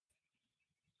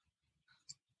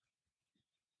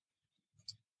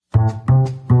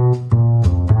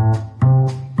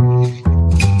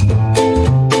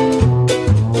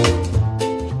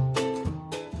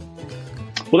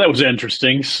Well, that was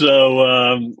interesting.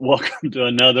 So, welcome to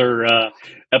another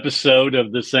episode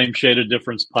of the Same Shade of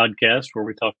Difference podcast, where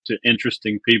we talk to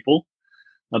interesting people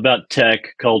about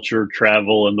tech, culture,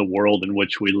 travel, and the world in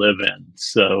which we live in.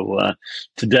 So,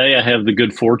 today I have the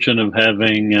good fortune of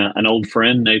having an old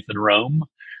friend, Nathan Rome,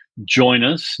 join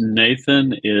us.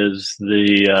 Nathan is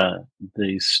the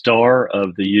star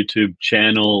of the YouTube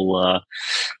channel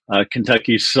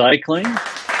Kentucky Cycling.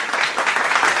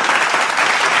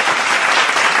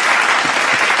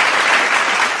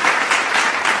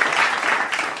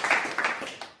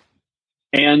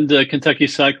 And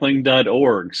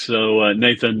KentuckyCycling.org. So,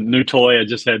 Nathan, new toy. I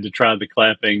just had to try the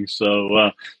clapping.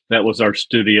 So that was our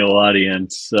studio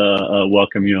audience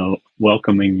welcoming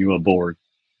you aboard.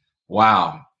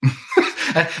 Wow.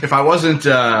 If I wasn't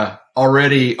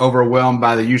already overwhelmed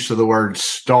by the use of the word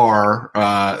star,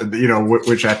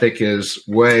 which I think is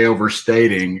way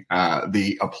overstating,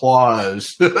 the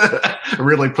applause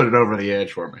really put it over the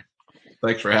edge for me.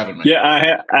 Thanks for having me.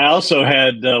 Yeah, I also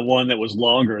had one that was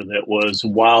longer that was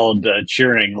wild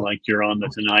cheering like you're on the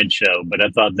Tonight Show, but I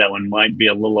thought that one might be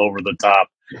a little over the top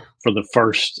for the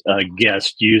first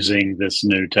guest using this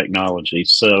new technology.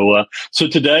 So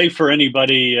today, for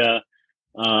anybody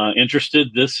interested,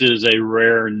 this is a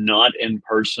rare, not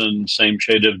in-person, Same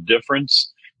Shade of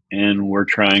Difference, and we're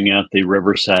trying out the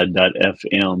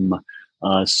Riverside.fm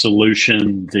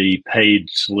solution, the paid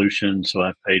solution. So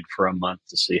I paid for a month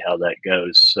to see how that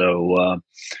goes. So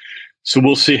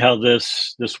we'll see how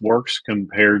this works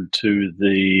compared to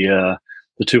the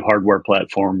two hardware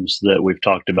platforms that we've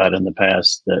talked about in the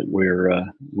past that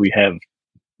we have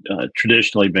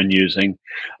traditionally been using.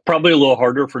 Probably a little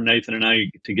harder for Nathan and I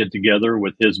to get together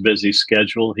with his busy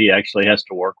schedule. He actually has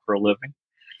to work for a living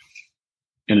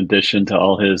in addition to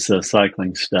all his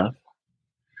cycling stuff.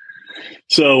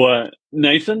 So,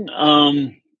 Nathan,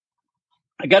 I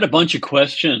got a bunch of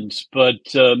questions, but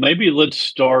maybe let's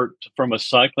start from a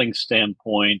cycling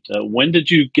standpoint. When did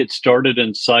you get started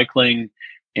in cycling,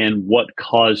 and what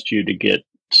caused you to get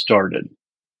started?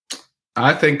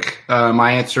 I think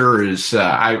my answer is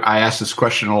I ask this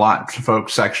question a lot to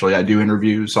folks. Actually, I do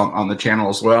interviews on the channel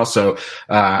as well. So,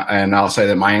 and I'll say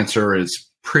that my answer is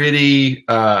pretty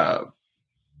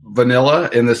vanilla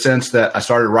in the sense that I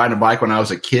started riding a bike when I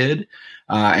was a kid.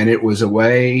 And it was a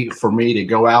way for me to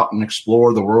go out and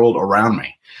explore the world around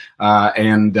me.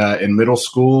 And in middle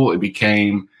school, it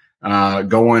became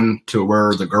going to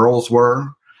where the girls were.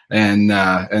 And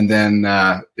then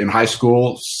in high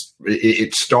school,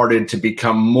 it started to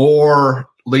become more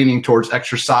leaning towards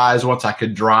exercise once I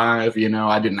could drive. You know,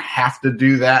 I didn't have to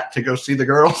do that to go see the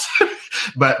girls,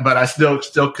 but I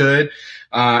still could.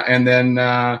 And then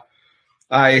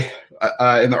I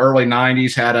in the early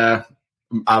 90s had a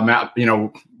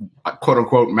quote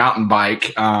unquote mountain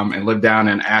bike, and lived down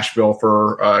in Asheville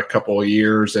for a couple of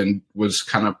years and was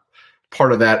kind of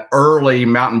part of that early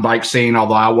mountain bike scene.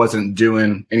 Although I wasn't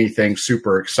doing anything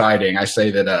super exciting, I say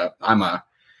that I'm a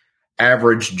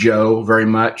average Joe, very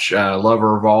much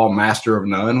lover of all, master of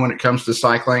none when it comes to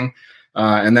cycling.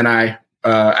 And then I,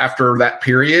 after that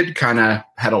period, kind of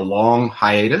had a long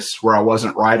hiatus where I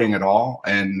wasn't riding at all,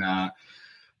 and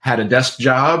had a desk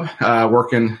job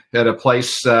working at a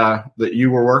place that you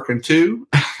were working too,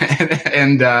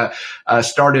 and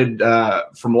started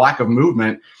from lack of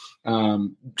movement,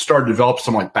 started to develop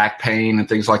some like back pain and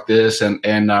things like this,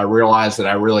 and realized that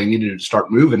I really needed to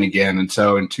start moving again. And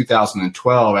so in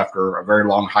 2012, after a very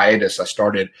long hiatus, I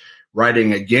started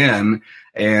riding again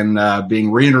and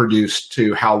being reintroduced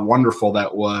to how wonderful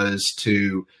that was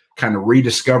to kind of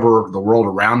rediscover the world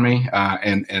around me,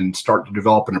 and start to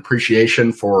develop an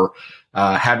appreciation for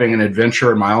having an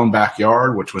adventure in my own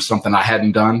backyard, which was something I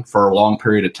hadn't done for a long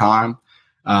period of time,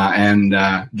 and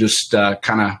just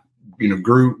kind of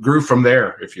grew from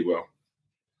there, if you will.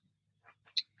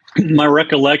 My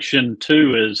recollection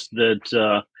too is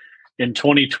that in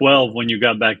 2012, when you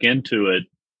got back into it,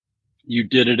 you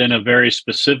did it in a very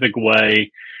specific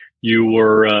way. You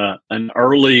were an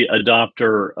early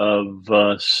adopter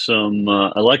of some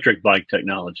electric bike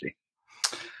technology.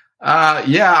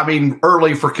 Yeah, I mean,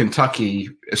 early for Kentucky,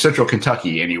 Central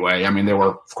Kentucky anyway. I mean, there were,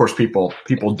 of course, people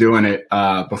doing it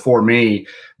before me,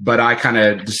 but I kind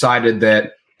of decided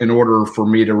that in order for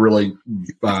me to really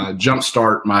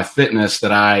jumpstart my fitness,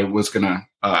 that I was going to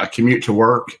commute to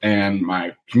work, and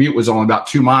my commute was only about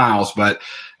 2 miles. But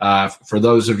for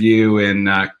those of you in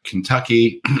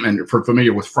Kentucky and for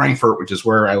familiar with Frankfort, which is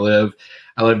where I live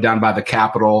down by the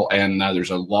Capitol, and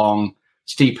there's a long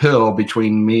steep hill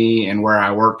between me and where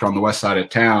I worked on the west side of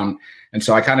town. And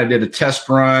so I kind of did a test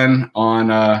run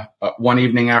on one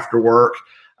evening after work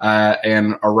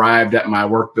and arrived at my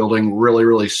work building really,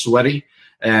 really sweaty,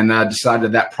 and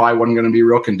decided that probably wasn't going to be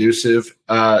real conducive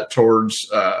towards,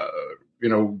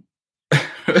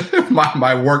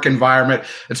 my work environment.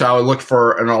 And so I looked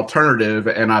for an alternative,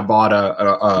 and I bought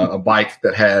a bike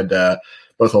that had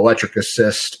both electric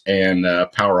assist and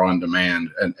power on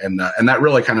demand. And that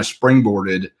really kind of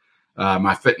springboarded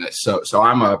my fitness. So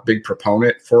I'm a big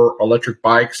proponent for electric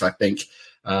bikes. I think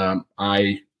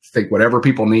whatever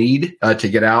people need to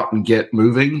get out and get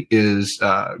moving is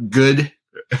good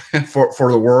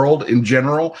for the world in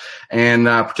general, and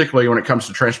particularly when it comes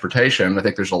to transportation. I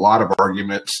think there's a lot of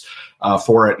arguments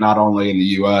for it, not only in the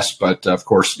U.S., but of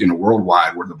course,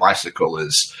 worldwide, where the bicycle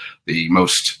is the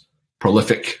most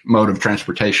prolific mode of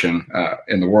transportation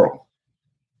in the world.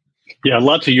 Yeah,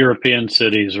 lots of European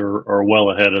cities are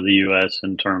well ahead of the U.S.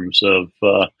 in terms of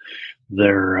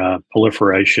their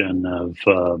proliferation of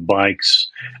bikes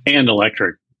and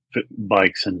electric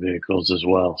bikes and vehicles as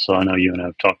well. So I know you and I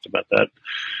have talked about that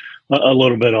a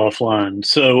little bit offline.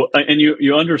 So, and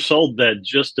you undersold that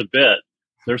just a bit.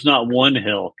 There's not one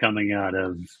hill coming out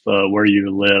of where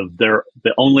you live.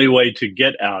 The only way to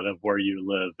get out of where you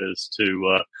live is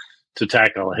to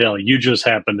tackle a hill. You just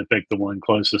happen to pick the one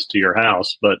closest to your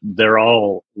house, but they're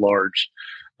all large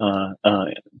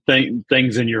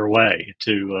things in your way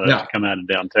to come out of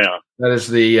downtown. That is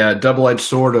the double-edged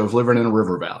sword of living in a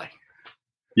river valley.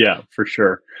 Yeah, for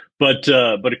sure. But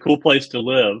a cool place to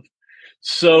live.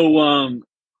 So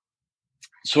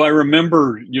I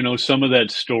remember, some of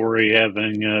that story,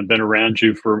 having been around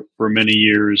you for many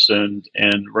years, and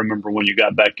remember when you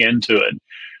got back into it.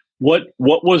 What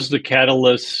was the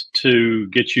catalyst to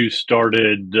get you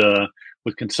started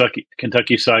with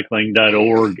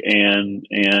KentuckyCycling.org and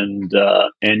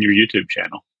your YouTube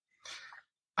channel?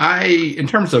 In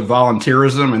terms of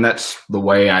volunteerism, and that's the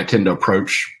way I tend to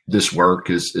approach this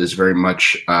work, is very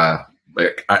much I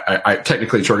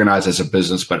technically it's organized as a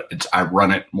business, but I run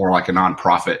it more like a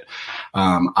nonprofit.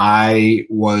 I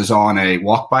was on a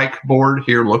walk bike board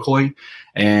here locally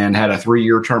and had a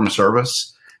 3-year term of service.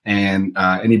 And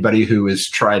anybody who has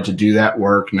tried to do that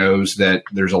work knows that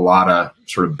there's a lot of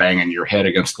sort of banging your head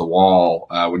against the wall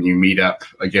when you meet up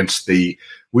against the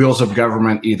wheels of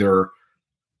government, either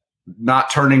not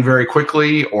turning very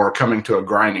quickly or coming to a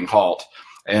grinding halt.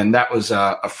 And that was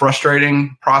a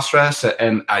frustrating process.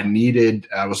 And I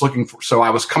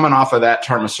was coming off of that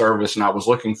term of service, and I was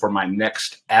looking for my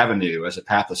next avenue as a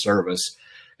path of service.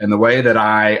 And the way that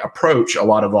I approach a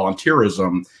lot of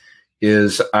volunteerism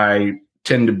is I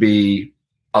tend to be,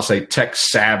 I'll say, tech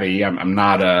savvy. I'm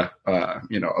not a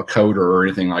coder or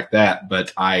anything like that,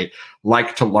 but I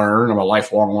like to learn. I'm a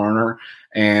lifelong learner,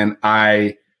 and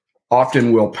I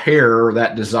often will pair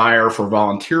that desire for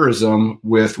volunteerism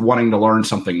with wanting to learn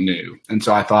something new. And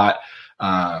so I thought,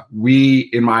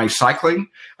 in my cycling,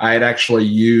 I had actually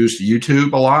used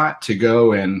YouTube a lot to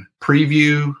go and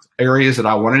preview areas that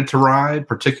I wanted to ride,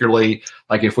 particularly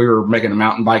like if we were making a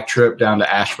mountain bike trip down to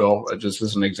Asheville, just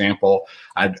as an example,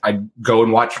 I'd go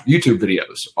and watch YouTube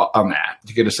videos on that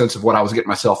to get a sense of what I was getting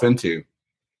myself into.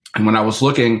 And when I was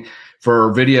looking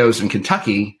for videos in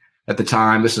Kentucky at the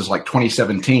time, this is like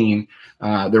 2017,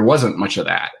 there wasn't much of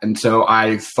that. And so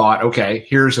I thought, okay,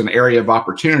 here's an area of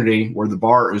opportunity where the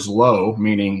bar is low,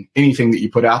 meaning anything that you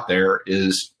put out there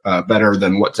is better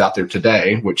than what's out there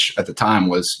today, which at the time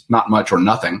was not much or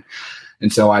nothing.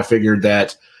 And so I figured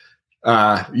that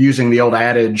using the old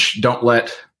adage, don't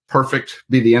let perfect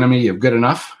be the enemy of good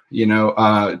enough,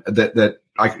 that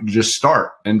I could just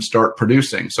start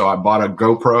producing. So I bought a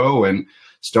GoPro and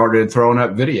started throwing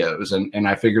up videos, and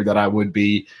I figured that I would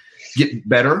get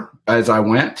better as I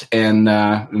went.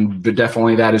 But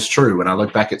definitely that is true. When I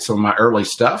look back at some of my early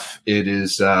stuff, it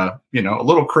is, a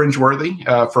little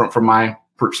cringeworthy from my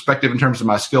perspective in terms of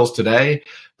my skills today,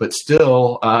 but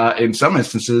still, in some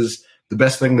instances, the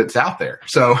best thing that's out there.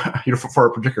 So, for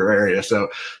a particular area. So,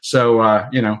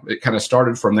 it kind of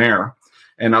started from there,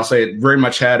 and I'll say it very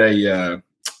much had a,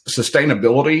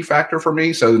 sustainability factor for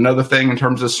me. So another thing in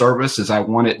terms of service is I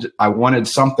wanted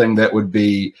something that would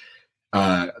be,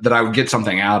 that I would get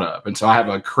something out of. And so I have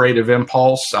a creative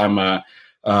impulse. I'm a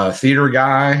theater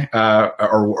guy,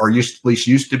 or at least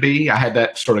used to be. I had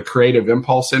that sort of creative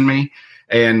impulse in me.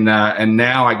 And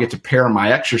now I get to pair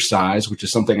my exercise, which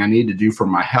is something I need to do for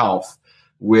my health,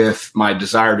 with my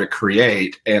desire to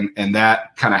create. And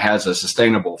that kind of has a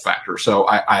sustainable factor. So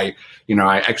I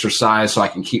exercise so I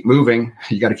can keep moving.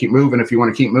 You got to keep moving if you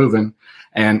want to keep moving.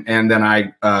 And then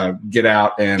I get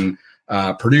out and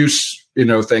produce,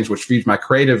 things which feeds my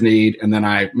creative need. And then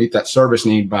I meet that service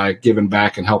need by giving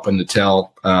back and helping to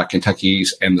tell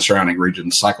Kentucky's and the surrounding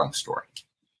region's cycling story.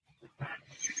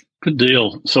 Good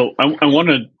deal. So I want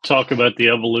to talk about the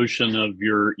evolution of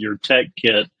your tech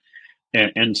kit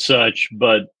and such,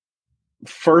 but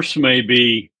first,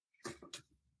 maybe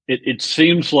it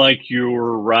seems like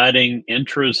your riding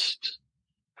interest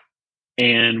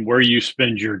and where you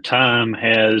spend your time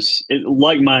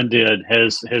like mine did,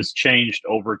 has changed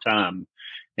over time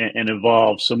and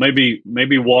evolved. So maybe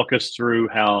walk us through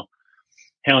how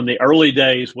in the early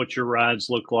days what your rides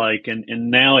look like, and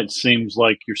now it seems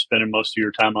like you're spending most of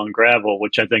your time on gravel,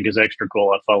 which I think is extra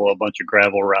cool. I follow a bunch of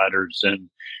gravel riders, and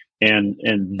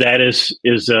that is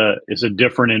a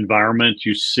different environment.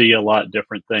 You see a lot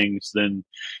different things than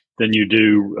you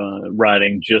do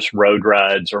riding just road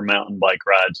rides or mountain bike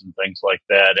rides and things like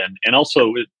that. And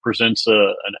also it presents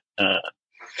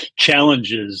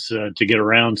challenges to get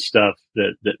around stuff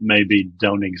that maybe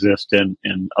don't exist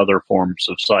in other forms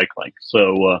of cycling.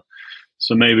 So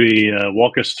maybe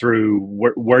walk us through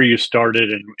where you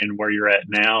started and where you're at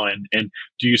now. And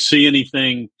do you see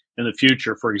anything in the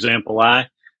future? For example, I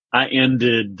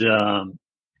ended, I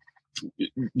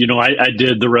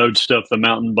did the road stuff, the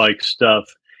mountain bike stuff,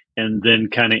 and then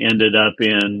kind of ended up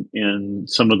in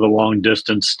some of the long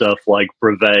distance stuff like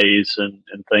brevets and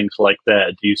things like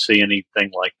that. Do you see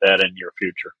anything like that in your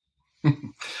future?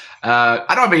 I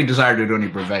don't have any desire to do any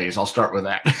brevets. I'll start with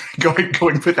that. Go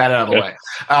and put that out of the way.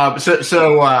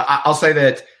 I'll say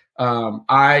that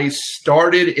I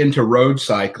started into road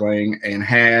cycling and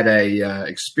had a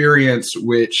experience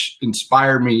which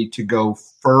inspired me to go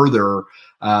further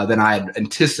than I had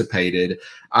anticipated.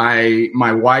 My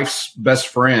wife's best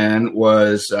friend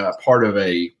was part of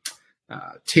a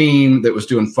team that was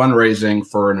doing fundraising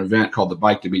for an event called the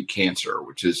Bike to Beat Cancer,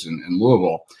 which is in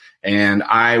Louisville. And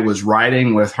I was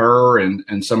riding with her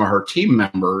and some of her team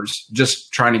members,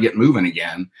 just trying to get moving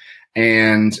again.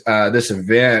 And this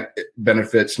event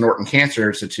benefits Norton Cancer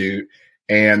Institute.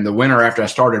 And the winter after I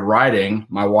started riding,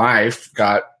 my wife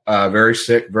got very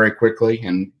sick very quickly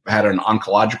and had an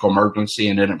oncological emergency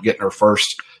and ended up getting her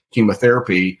first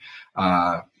chemotherapy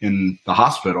in the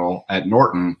hospital at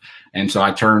Norton. And so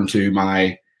I turned to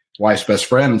my wife's best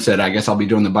friend and said, I guess I'll be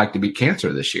doing the Bike to Beat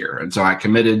Cancer this year. And so I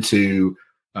committed to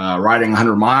riding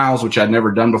 100 miles, which I'd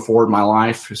never done before in my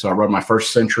life. So I rode my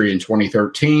first century in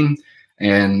 2013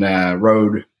 and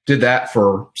did that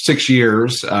for 6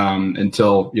 years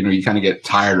until, you kind of get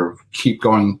tired of keep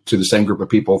going to the same group of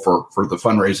people for the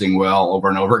fundraising well over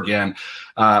and over again.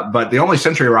 But the only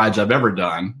century rides I've ever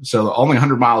done, so the only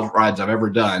 100 mile rides I've ever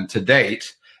done to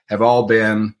date have all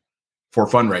been for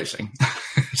fundraising.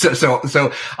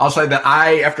 So I'll say that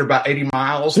after about 80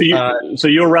 miles. So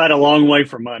you'll ride a long way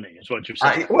for money is what you're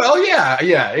saying.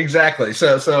 Yeah, exactly.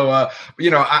 So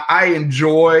I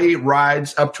enjoy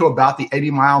rides up to about the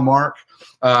 80 mile mark.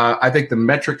 I think the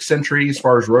metric century as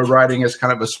far as road riding is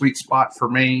kind of a sweet spot for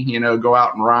me, go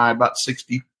out and ride about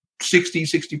 60,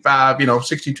 65,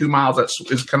 62 miles. That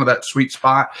is kind of that sweet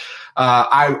spot.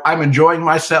 I'm enjoying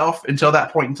myself until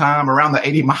that point in time. Around the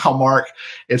 80 mile mark,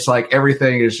 it's like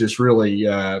everything is just really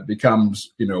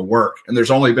becomes, work. And there's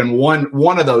only been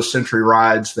one of those century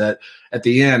rides that at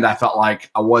the end, I felt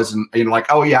like I wasn't,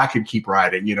 oh yeah, I could keep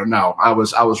riding. No, I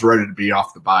was ready to be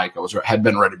off the bike. Had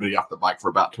been ready to be off the bike for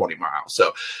about 20 miles.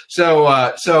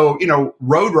 So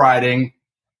road riding.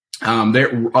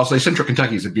 I'll say Central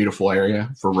Kentucky is a beautiful area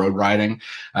for road riding.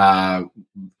 Very,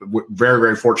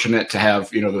 very fortunate to have,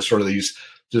 these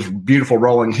just beautiful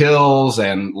rolling hills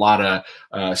and a lot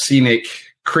of scenic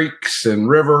creeks and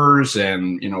rivers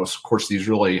and, of course, these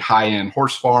really high-end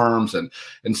horse farms. And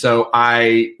so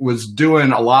I was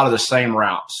doing a lot of the same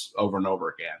routes over and over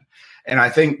again. And I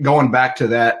think going back to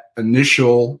that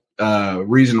initial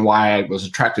reason why I was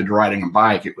attracted to riding a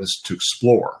bike, it was to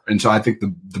explore. And so I think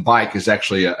the bike is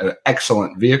actually an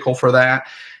excellent vehicle for that.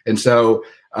 And so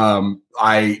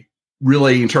I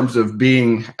really, in terms of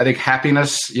being, I think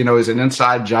happiness, is an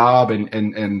inside job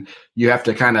and you have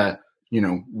to kind of,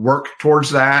 work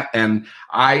towards that. And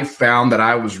I found that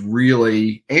I was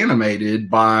really animated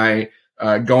by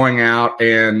going out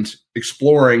and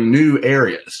exploring new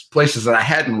areas, places that I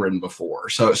hadn't ridden before.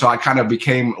 So I kind of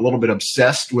became a little bit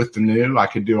obsessed with the new. I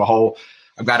could do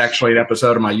I've got actually an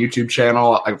episode of my YouTube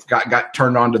channel. I've got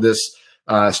turned on to this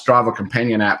Strava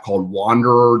companion app called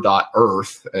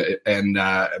Wanderer.earth, and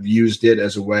I've used it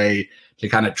as a way to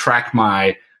kind of track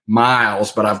my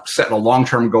miles, but I've set a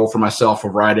long-term goal for myself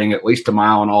of riding at least a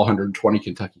mile in all 120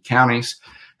 Kentucky counties.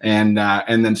 And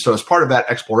then so as part of that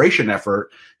exploration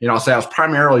effort, I'll say I was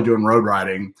primarily doing road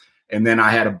riding. And then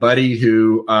I had a buddy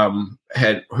who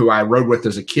I rode with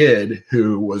as a kid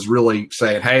who was really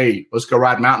saying, "Hey, let's go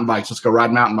ride mountain bikes. Let's go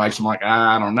ride mountain bikes." I'm like,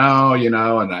 I don't know,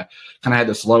 and I kind of had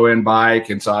this low end bike.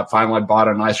 And so I finally bought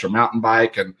a nicer mountain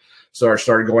bike. And so I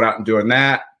started going out and doing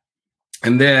that.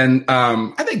 And then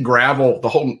I think gravel,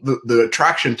 the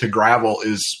attraction to gravel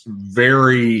is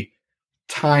very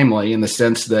timely in the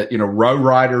sense that, road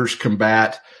riders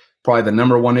combat probably the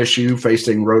number one issue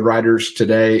facing road riders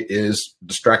today is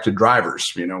distracted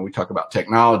drivers. We talk about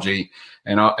technology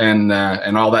and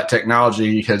all that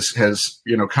technology has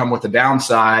come with a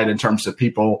downside in terms of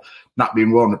people not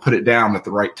being willing to put it down at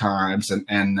the right times.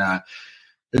 And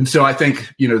so I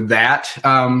think, that,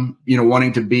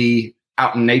 wanting to be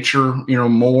out in nature,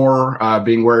 more,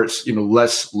 being where it's,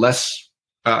 less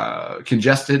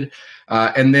congested.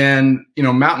 And then,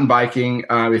 mountain biking,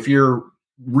 if you're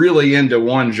really into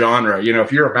one genre,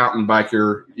 if you're a mountain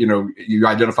biker, you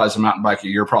identify as a mountain biker,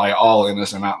 you're probably all in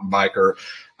as a mountain biker.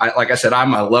 Like I said,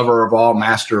 I'm a lover of all,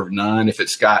 master of none. If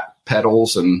it's got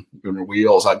pedals and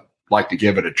wheels, I'd like to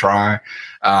give it a try.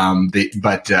 So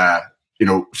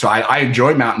I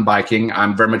enjoy mountain biking.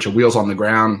 I'm very much a wheels on the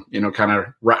ground, kind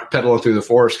of pedaling through the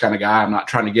forest kind of guy. I'm not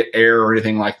trying to get air or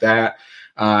anything like that.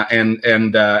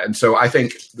 And so I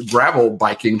think gravel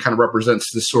biking kind of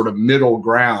represents this sort of middle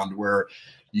ground where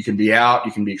you can be out,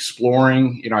 you can be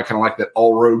exploring. I kind of like that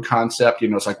all road concept.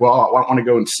 It's like, well, I want to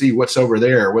go and see what's over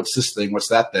there. What's this thing? What's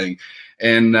that thing?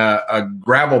 And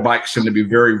gravel bikes tend to be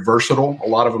very versatile. A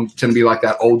lot of them tend to be like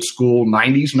that old school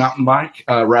 90s mountain bike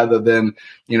rather than,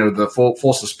 the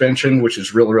full suspension, which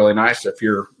is really, really nice if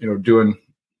you're, doing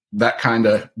that kind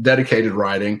of dedicated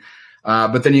riding.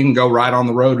 But then you can go ride on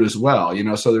the road as well,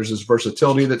 so there's this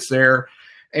versatility that's there.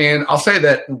 And I'll say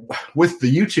that with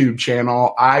the YouTube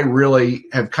channel, I really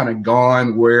have kind of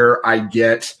gone where I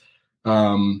get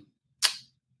where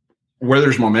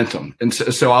there's momentum. And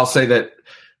so I'll say that,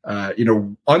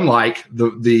 unlike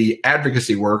the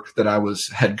advocacy work that I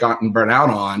had gotten burnt out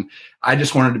on, I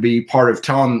just wanted to be part of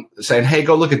saying, hey,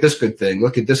 go look at this good thing,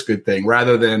 look at this good thing,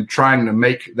 rather than trying to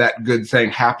make that good thing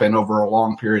happen over a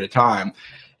long period of time.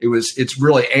 It's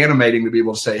really animating to be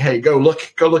able to say, hey, go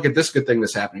look at this good thing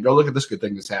that's happening. Go look at this good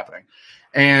thing that's happening.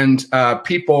 And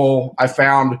people I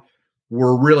found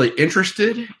were really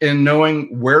interested in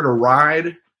knowing where to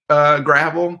ride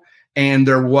gravel. And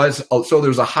there was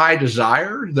a high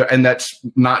desire there, and that's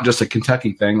not just a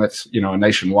Kentucky thing. That's, a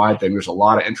nationwide thing. There's a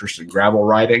lot of interest in gravel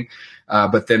riding,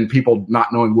 but then people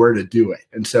not knowing where to do it.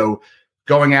 And so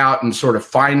going out and sort of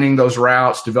finding those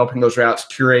routes, developing those routes,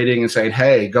 curating and saying,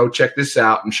 hey, go check this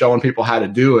out and showing people how to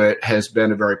do it has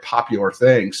been a very popular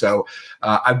thing. So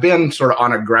I've been sort of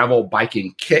on a gravel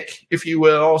biking kick, if you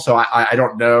will. So I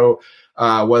don't know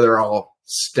whether I'll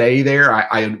stay there.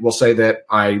 I will say that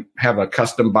I have a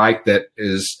custom bike that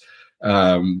is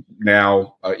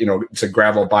now, it's a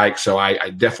gravel bike. So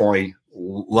I definitely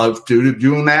love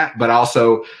doing that. But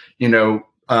also,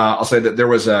 I'll say that there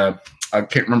was I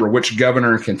can't remember which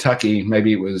governor in Kentucky,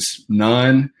 maybe it was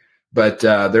none, but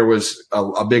there was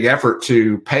a big effort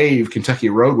to pave Kentucky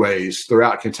roadways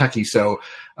throughout Kentucky. So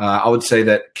I would say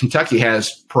that Kentucky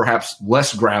has perhaps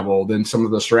less gravel than some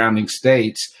of the surrounding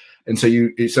states. And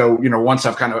so once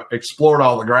I've kind of explored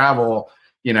all the gravel,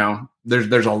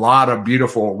 there's a lot of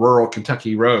beautiful rural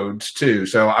Kentucky roads too.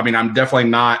 So, I mean, I'm definitely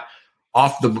not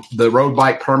off the road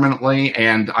bike permanently.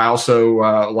 And I also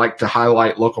like to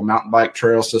highlight local mountain bike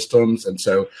trail systems. And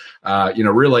so,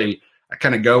 really I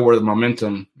kind of go where the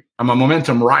momentum, I'm a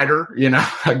momentum rider,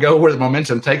 I go where the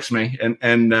momentum takes me.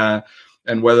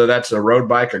 And whether that's a road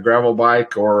bike, a gravel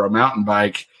bike, or a mountain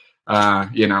bike,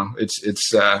 it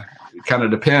kind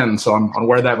of depends on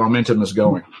where that momentum is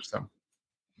going. So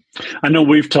I know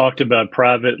we've talked about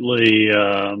privately,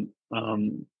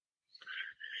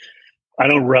 I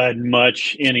don't ride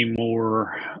much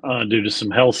anymore due to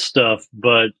some health stuff,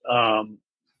 but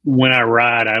when I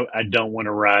ride, I don't want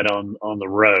to ride on the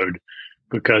road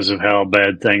because of how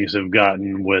bad things have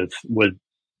gotten with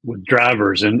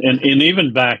drivers, and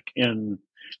even back in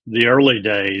the early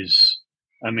days.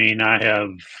 I mean, I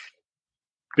have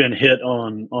been hit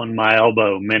on my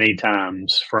elbow many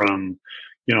times from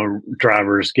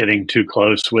drivers getting too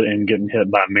close and getting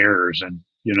hit by mirrors, and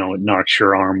it knocks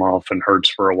your arm off and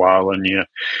hurts for a while, and you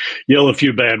yell a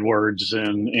few bad words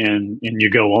and you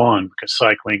go on, because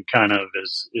cycling kind of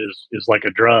is like a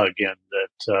drug, and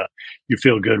that you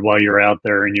feel good while you're out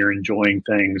there and you're enjoying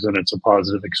things and it's a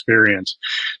positive experience.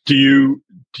 Do you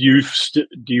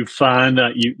find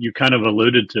that you kind of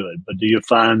alluded to it, but do you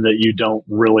find that you don't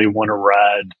really want to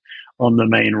ride on the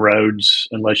main roads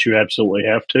unless you absolutely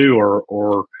have to,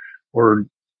 or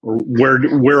Or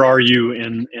where are you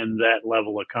in that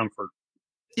level of comfort?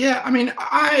 Yeah, I mean,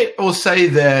 I will say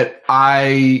that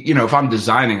if I'm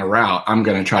designing a route, I'm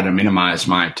going to try to minimize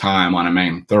my time on a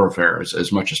main thoroughfare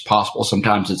as much as possible.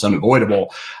 Sometimes it's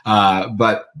unavoidable.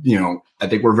 But I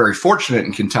think we're very fortunate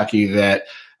in Kentucky that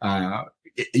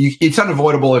it's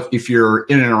unavoidable if you're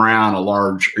in and around a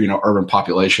large, urban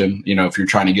population. If you're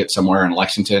trying to get somewhere in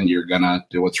Lexington, you're going to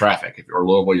deal with traffic. If you're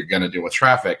Louisville, you're going to deal with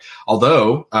traffic.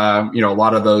 Although, a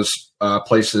lot of those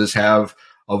places have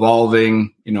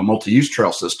evolving, multi-use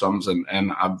trail systems.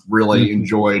 And I've really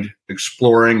enjoyed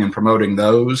exploring and promoting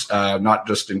those, not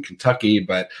just in Kentucky,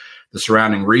 but the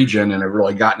surrounding region. And I've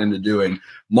really gotten into doing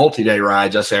multi-day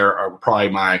rides. I say are probably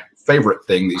my favorite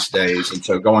thing these days. And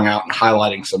so going out and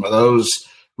highlighting some of those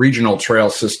regional trail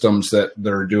systems that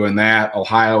they're doing that.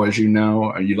 Ohio, as you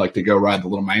know, you'd like to go ride the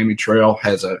Little Miami Trail,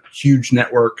 has a huge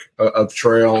network of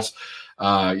trails.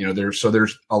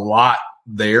 There's a lot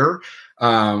there.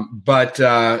 But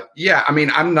I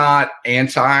mean, I'm not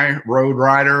anti-road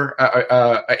riding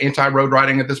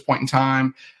at this point in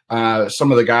time.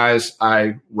 Some of the guys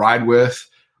I ride with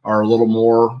are a little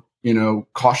more,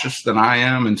 cautious than I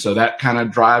am. And so that kind of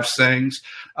drives things.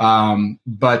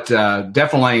 But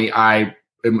definitely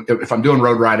if I'm doing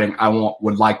road riding, I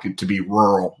would like it to be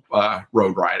rural,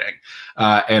 road riding.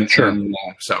 For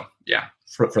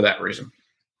that reason.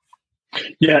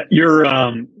 Yeah.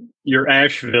 Your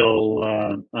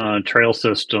Asheville trail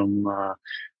system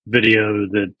video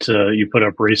that you put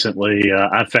up recently,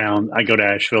 I go to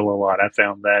Asheville a lot. I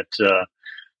found that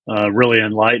really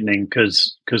enlightening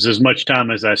because as much time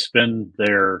as I spend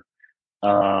there,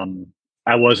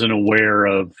 I wasn't aware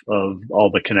of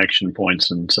all the connection points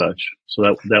and such. So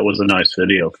that was a nice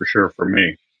video for sure for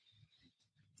me.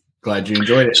 Glad you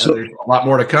enjoyed it. So, there's a lot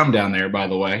more to come down there, by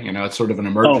the way. It's sort of an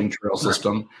emerging trail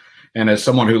system. And as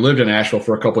someone who lived in Asheville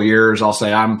for a couple of years, I'll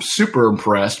say I'm super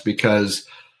impressed because,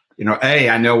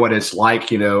 I know what it's like.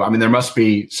 There must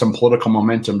be some political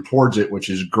momentum towards it, which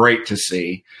is great to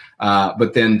see.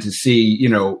 But then to see,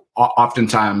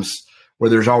 oftentimes where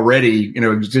there's already,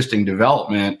 existing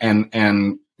development and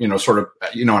in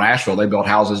Asheville, they built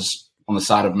houses on the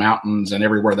side of mountains and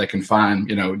everywhere they can find,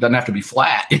 it doesn't have to be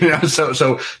flat,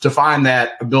 so to find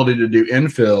that ability to do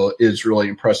infill is really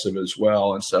impressive as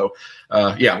well. And so,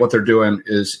 what they're doing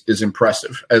is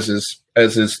impressive, as is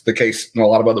the case in a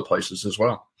lot of other places as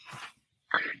well.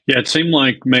 Yeah, it seemed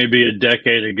like maybe a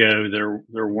decade ago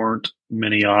there weren't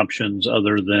many options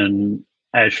other than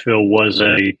Asheville was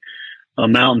a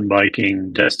mountain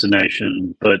biking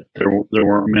destination, but there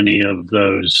weren't many of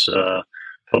those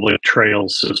public trail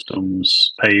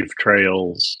systems, paved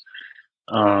trails,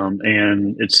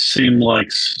 and it seems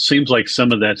like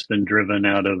some of that's been driven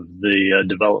out of the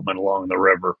development along the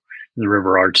River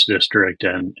Arts District,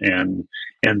 and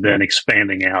then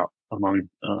expanding out among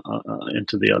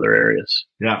into the other areas.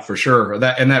 Yeah, for sure.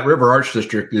 That River Arts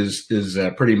District is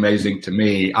pretty amazing to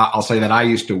me. I'll say that I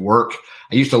used to live.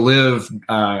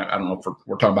 I don't know if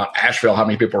we're talking about Asheville. How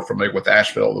many people are familiar with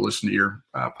Asheville that listen to your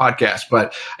podcast?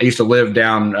 But I used to live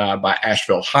down by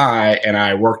Asheville High, and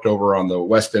I worked over on the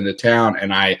west end of town,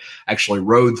 and I actually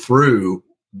rode through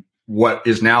what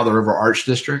is now the River Arts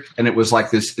District. And it was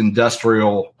like this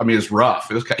industrial, it's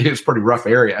rough. It was a pretty rough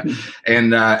area.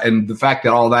 And the fact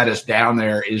that all that is down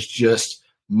there is just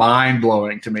mind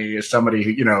blowing to me as somebody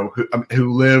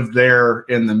who lived there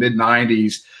in the mid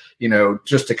 90s,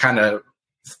 just to kind of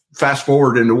fast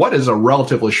forward into what is a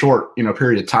relatively short,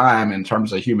 period of time in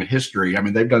terms of human history.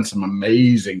 They've done some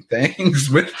amazing things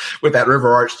with that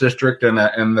River Arts District and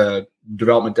the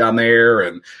development down there,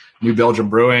 and New Belgium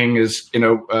Brewing is,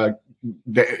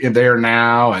 there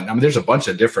now. And there's a bunch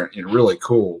of different, really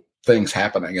cool things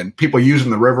happening, and people using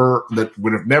the river that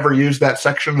would have never used that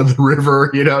section of the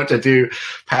river, to do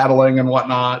paddling and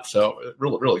whatnot. So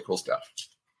really, really cool stuff.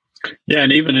 Yeah.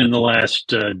 And even in the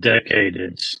last decade,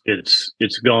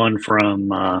 it's gone from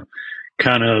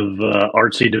kind of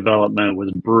artsy development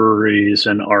with breweries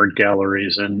and art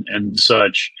galleries and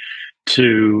such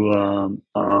to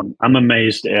I'm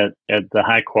amazed at the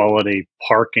high quality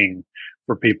parking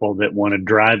for people that want to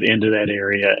drive into that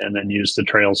area and then use the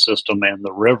trail system and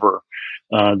the river.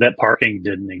 That parking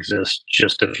didn't exist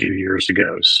just a few years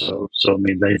ago. So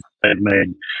they've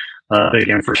made big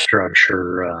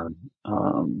infrastructure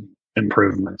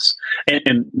improvements.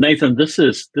 And Nathan, this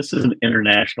is an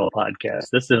international podcast.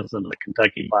 This isn't a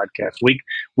Kentucky podcast.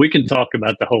 We can talk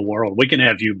about the whole world. We can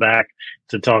have you back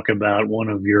to talk about one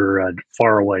of your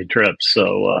faraway trips.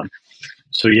 So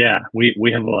yeah,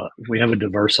 we have a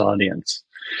diverse audience.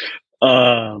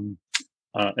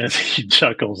 As he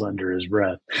chuckles under his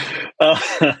breath.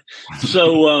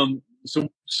 So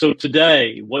So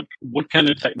today, what kind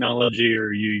of technology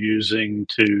are you using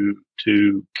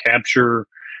to capture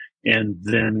and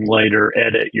then later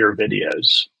edit your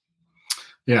videos?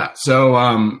 Yeah. So,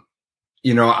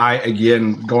 I,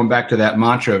 again, going back to that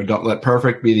mantra of don't let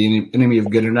perfect be the enemy of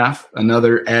good enough.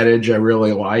 Another adage I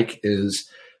really like is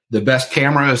the best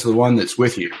camera is the one that's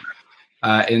with you.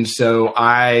 And so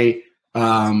I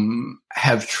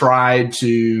have tried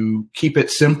to keep it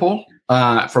simple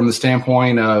from the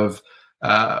standpoint of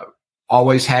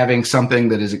always having something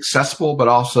that is accessible, but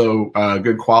also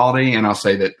good quality. And I'll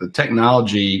say that the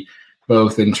technology,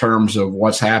 both in terms of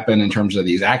what's happened in terms of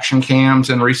these action cams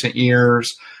in recent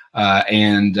years,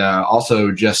 and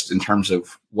also just in terms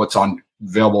of what's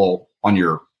available on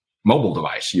your mobile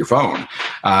device, your phone,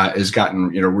 has gotten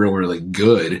really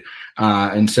good.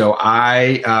 And so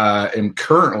I am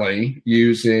currently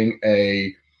using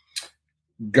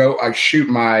do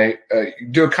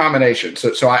a combination.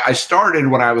 So I started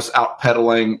when I was out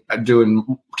pedaling,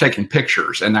 taking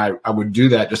pictures, and I would do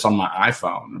that just on my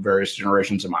iPhone, various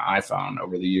generations of my iPhone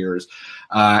over the years.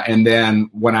 And then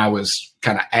when I was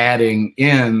kind of adding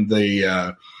in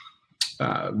the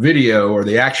video or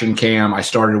the action cam, I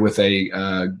started with a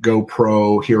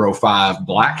GoPro Hero 5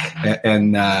 Black,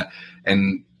 and a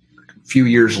few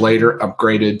years later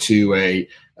upgraded to a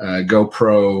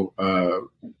GoPro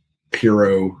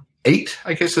Hero 8,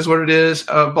 I guess is what it is,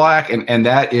 Black, and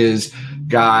that is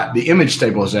got the image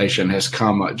stabilization has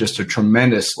come just a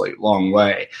tremendously long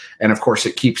way, and of course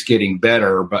it keeps getting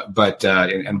better. But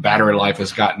and battery life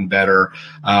has gotten better.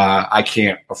 I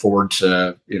can't afford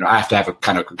to, I have to have a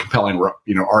kind of compelling,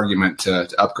 argument to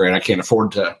upgrade. I can't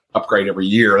afford to upgrade every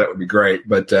year. That would be great,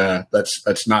 but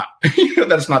that's not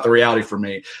that's not the reality for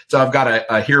me. So I've got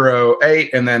a Hero 8,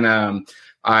 and then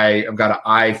I've got an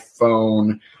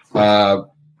iPhone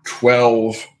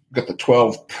 12, got the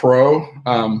 12 Pro,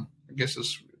 I guess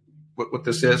is what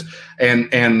this is.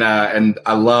 And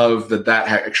I love that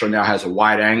actually now has a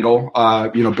wide angle,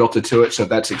 built into it. So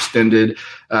that's extended,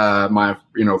 my,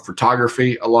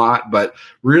 photography a lot, but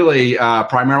really,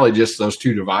 primarily just those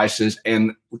two devices.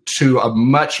 And to a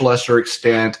much lesser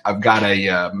extent, I've got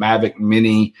a, Mavic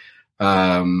Mini,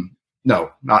 Mavic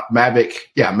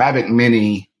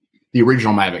Mini, the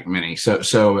original Mavic Mini.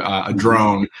 So a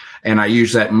drone, and I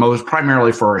use that most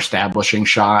primarily for establishing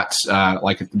shots,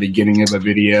 like at the beginning of a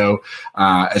video,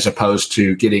 as opposed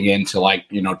to getting into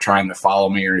trying to follow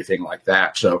me or anything like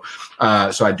that. So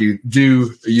I do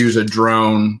use a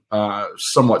drone,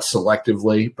 somewhat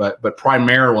selectively, but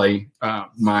primarily,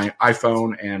 my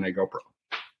iPhone and a GoPro.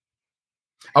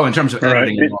 Oh, in terms of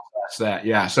editing, that.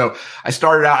 Yeah. So I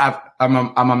started out, I'm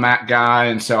a Mac guy.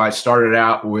 And so I started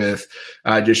out with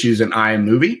just using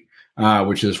iMovie,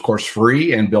 which is of course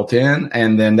free and built in.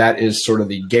 And then that is sort of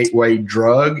the gateway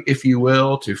drug, if you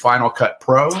will, to Final Cut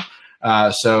Pro.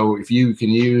 So if you can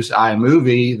use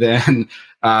iMovie, then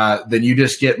you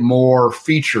just get more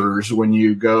features when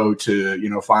you go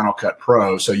to, Final Cut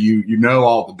Pro. So you know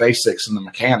all the basics and the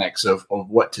mechanics of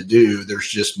what to do. There's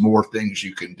just more things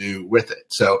you can do with it.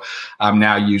 So I'm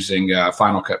now using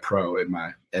Final Cut Pro in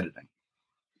my editing.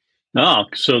 Oh,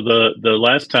 so the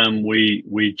last time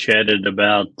we chatted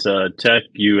about tech,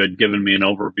 you had given me an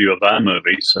overview of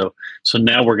iMovie. So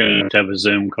now we're going to have a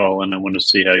Zoom call, and I want to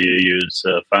see how you use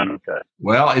Final Cut.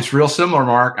 Well, it's real similar,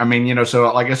 Mark. I mean,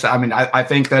 so like I said, I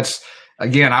think that's,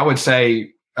 again, I would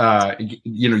say,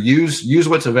 use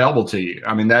what's available to you.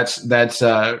 I mean, that's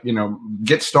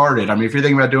get started. I mean, if you're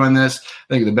thinking about doing this,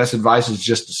 I think the best advice is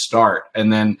just to start,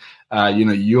 and then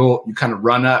you kind of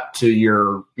run up to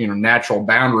your natural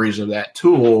boundaries of that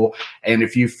tool. And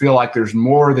if you feel like there's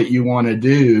more that you want to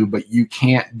do, but you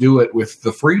can't do it with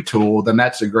the free tool, then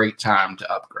that's a great time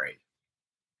to upgrade.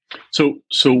 So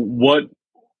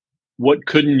what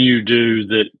couldn't you do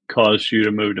that caused you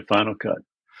to move to Final Cut?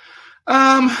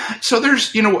 So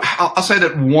there's, I'll say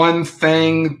that one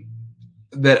thing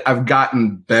that I've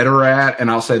gotten better at,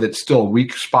 and I'll say that's still a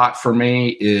weak spot for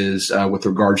me, is with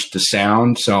regards to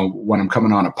sound. So when I'm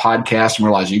coming on a podcast and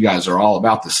realize you guys are all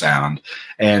about the sound,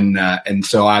 and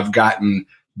so I've gotten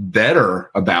better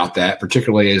about that,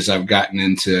 particularly as I've gotten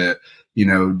into,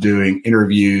 doing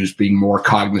interviews, being more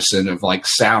cognizant of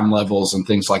sound levels and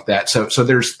things like that. So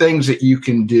there's things that you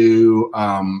can do,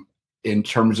 in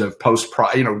terms of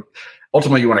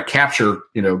ultimately you want to capture,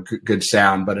 good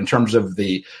sound, but in terms of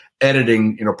the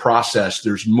editing, process,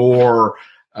 there's more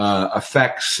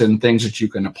effects and things that you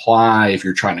can apply if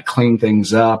you're trying to clean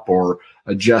things up or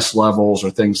adjust levels or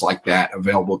things like that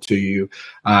available to you.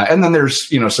 And then there's,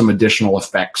 some additional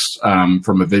effects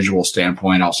from a visual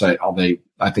standpoint.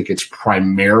 I think it's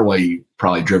primarily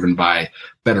probably driven by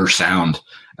better sound.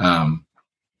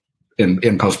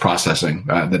 in post processing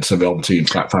that's available to you in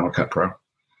Final Cut Pro.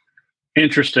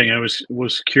 Interesting. I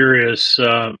was curious.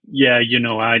 I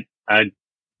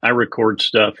record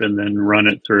stuff and then run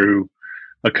it through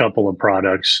a couple of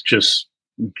products just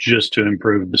to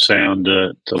improve the sound,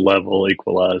 to level,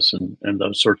 equalize, and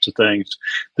those sorts of things.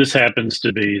 This happens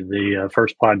to be the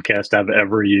first podcast I've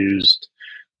ever used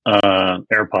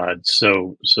AirPods.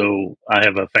 So I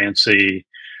have a fancy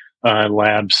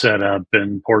lab setup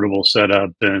and portable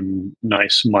setup and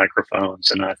nice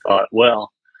microphones. And I thought,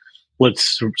 well,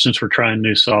 since we're trying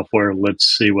new software, let's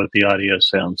see what the audio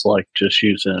sounds like just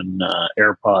using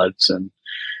AirPods and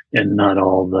not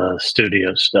all the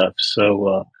studio stuff.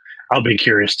 So I'll be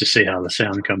curious to see how the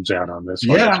sound comes out on this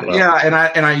one as well. Yeah,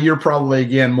 and I you're probably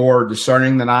again more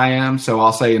discerning than I am. So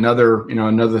I'll say another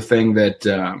thing that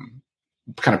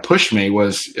kind of pushed me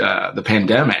was the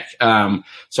pandemic.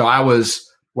 So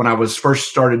when I was first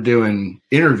started doing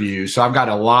interviews, so I've got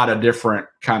a lot of different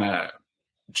kind of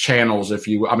channels,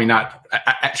 not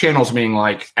channels meaning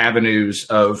like avenues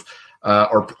of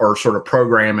or sort of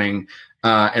programming.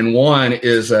 And one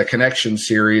is a connection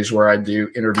series where I do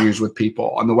interviews with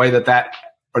people. And the way that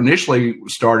initially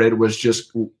started was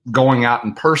just going out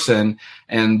in person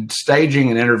and staging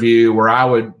an interview where I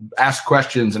would ask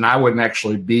questions and I wouldn't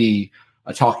actually be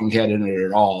a talking head in it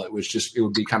at all. It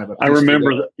would be kind of I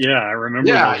remember those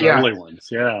early ones.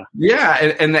 Yeah.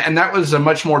 Yeah. And that was a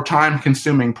much more time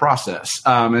consuming process.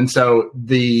 And so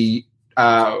the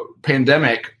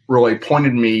pandemic really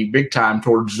pointed me big time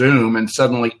towards Zoom, and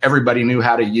suddenly everybody knew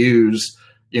how to use,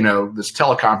 this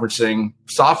teleconferencing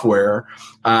software.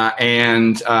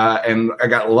 And I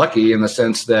got lucky in the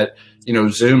sense that,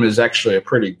 Zoom is actually a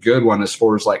pretty good one as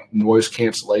far as like noise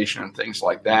cancellation and things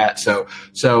like that. So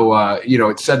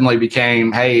it suddenly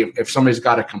became, hey, if somebody's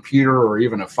got a computer or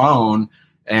even a phone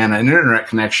and an internet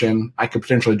connection, I could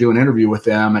potentially do an interview with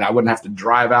them and I wouldn't have to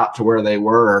drive out to where they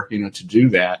were, to do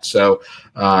that. So,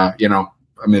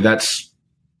 that's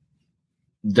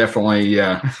definitely,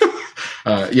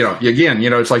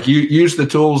 it's like you use the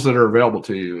tools that are available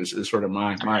to you is sort of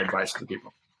my advice to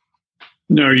people.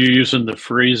 No, are you using the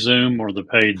free Zoom or the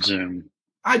paid Zoom?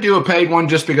 I do a paid one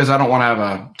just because I don't want to have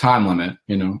a time limit,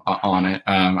 on it.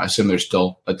 I assume there's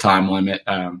still a time limit,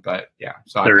 but yeah.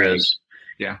 So there is.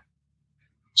 Yeah.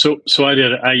 So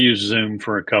I used Zoom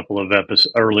for a couple of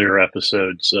earlier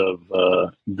episodes of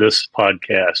this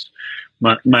podcast.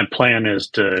 My plan is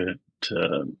to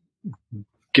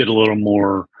get a little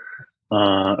more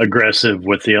aggressive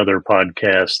with the other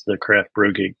podcasts, the Craft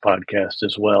Brew Geek podcast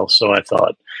as well. So I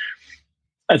thought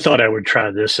I would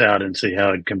try this out and see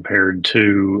how it compared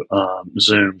to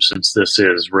Zoom, since this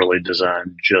is really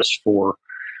designed just for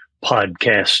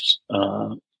podcasts.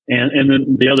 And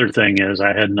then the other thing is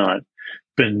I had not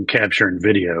been capturing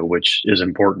video, which is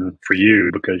important for you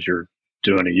because you're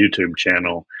doing a YouTube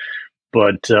channel.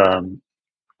 But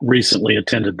recently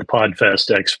attended the Podfest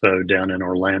Expo down in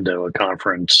Orlando, a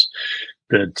conference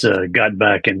that got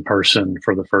back in person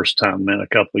for the first time in a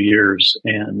couple of years.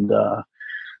 And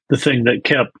the thing that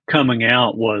kept coming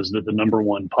out was that the number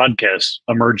one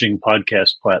emerging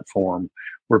podcast platform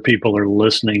where people are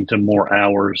listening to more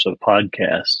hours of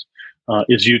podcasts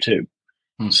is YouTube.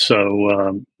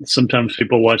 So sometimes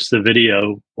people watch the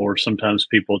video, or sometimes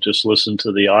people just listen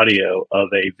to the audio of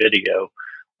a video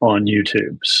on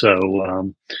YouTube.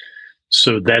 So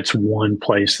that's one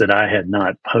place that I had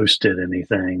not posted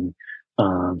anything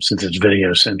since it's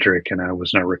video centric and I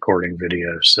was not recording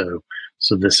video. So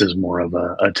this is more of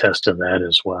a test of that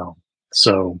as well.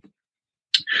 So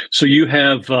you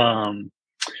have, in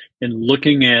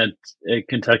looking at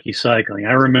Kentucky Cycling,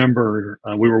 I remember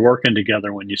we were working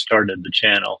together when you started the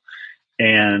channel,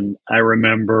 and I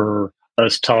remember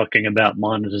us talking about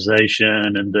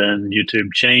monetization, and then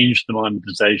YouTube changed the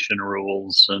monetization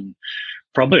rules, and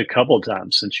probably a couple of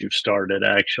times since you've started,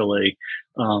 actually.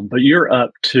 But you're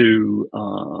up to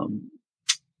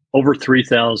over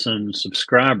 3,000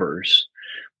 subscribers.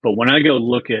 But when I go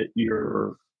look at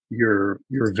your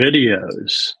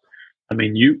videos, I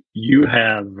mean, you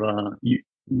have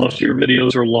most of your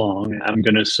videos are long. I'm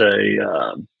going to say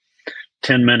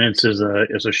 10 minutes is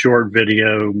a short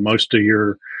video. Most of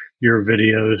your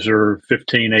videos are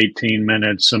 15, 18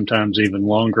 minutes, sometimes even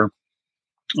longer.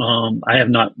 I have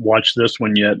not watched this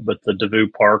one yet, but the Davao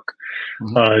Park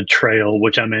trail,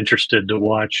 which I'm interested to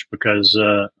watch because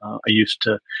I used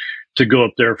to go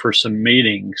up there for some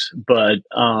meetings. But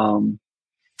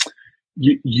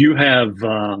you have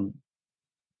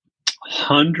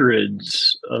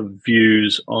hundreds of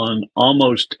views on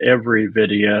almost every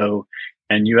video,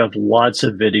 and you have lots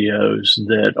of videos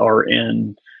that are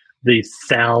in the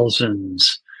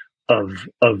thousands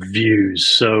of views.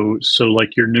 So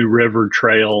like your New River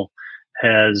Trail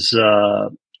has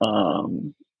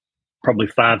probably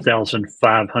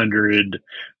 5,500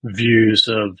 views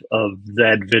of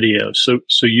that video. So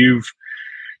you've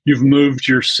moved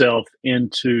yourself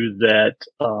into that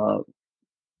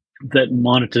that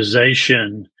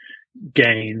monetization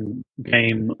game.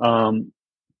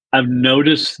 I've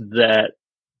noticed that,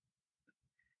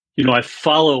 I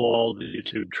follow all the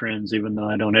YouTube trends, even though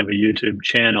I don't have a YouTube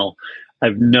channel.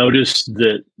 I've noticed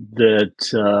that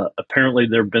apparently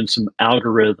there have been some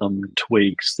algorithm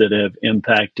tweaks that have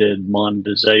impacted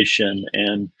monetization,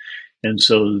 and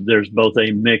so there's both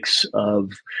a mix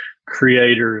of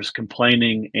creators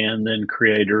complaining and then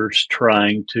creators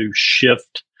trying to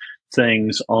shift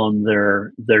things on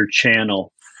their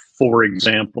channel. For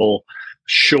example,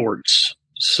 shorts.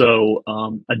 So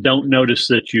I don't notice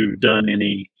that you've done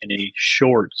any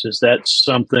shorts. Is that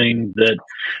something that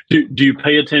do you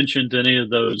pay attention to any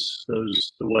of those the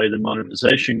way the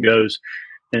monetization goes?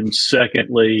 And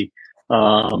secondly,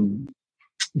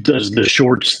 does the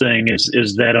shorts thing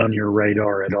is that on your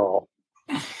radar at all?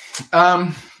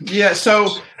 Yeah.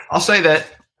 So I'll say that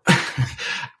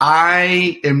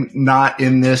I am not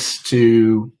in this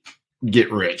to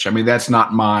get rich. I mean, that's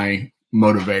not my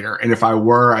motivator. And if I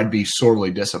were, I'd be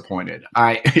sorely disappointed.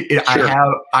 I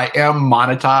am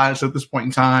monetized at this point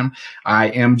in time. I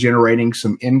am generating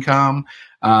some income,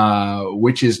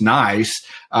 which is nice.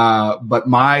 But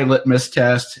my litmus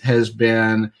test has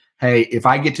been, hey, if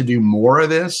I get to do more of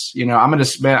this, I'm going to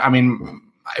spend,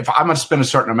 if I'm going to spend a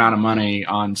certain amount of money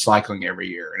on cycling every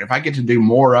year, and if I get to do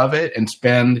more of it and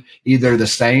spend either the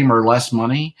same or less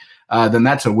money, then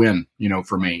that's a win,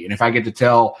 for me. And if I get to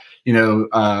tell,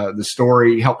 the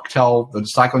story, help tell the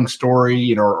cycling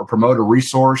story, or promote a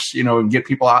resource, and get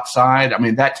people outside,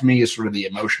 that to me is sort of the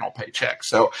emotional paycheck.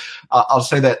 So I'll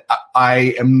say that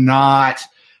I am not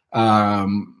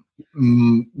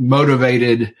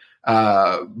motivated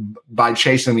by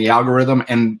chasing the algorithm.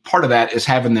 And part of that is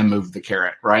having them move the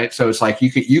carrot, right? So it's like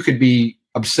you could be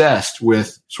obsessed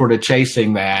with sort of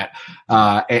chasing that.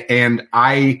 And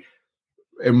I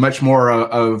am much more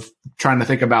of trying to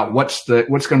think about what's going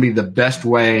to be the best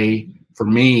way for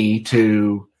me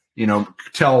to,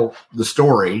 tell the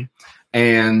story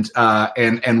and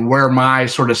where my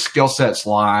sort of skill sets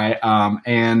lie.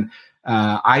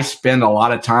 I spend a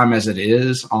lot of time as it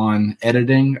is on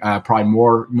editing, probably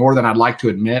more than I'd like to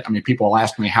admit. People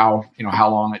ask me how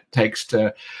long it takes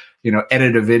to,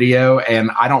 edit a video.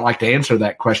 And I don't like to answer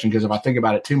that question because if I think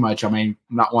about it too much, I may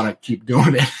not want to keep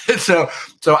doing it. So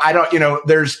I don't,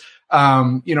 there's,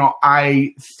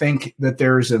 I think that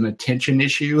there's an attention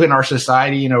issue in our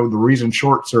society. The reason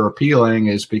shorts are appealing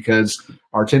is because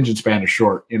our attention span is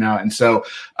short, and so,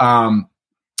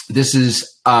 this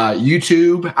is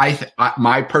YouTube.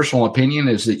 My personal opinion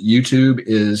is that YouTube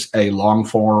is a long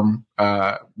form,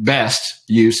 best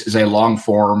use is a long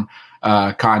form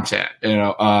content,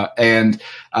 and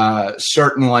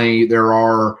certainly there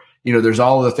are, there's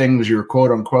all the things you're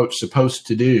quote unquote supposed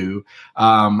to do.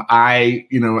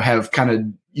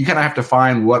 You kind of have to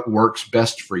find what works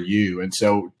best for you. And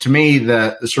so to me,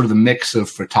 the sort of the mix of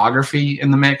photography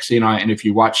in the mix, and if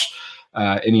you watch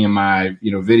any of my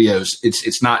videos,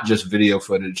 it's not just video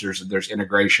footage. There's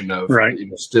integration of right.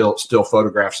 Still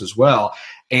photographs as well,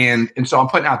 and so I'm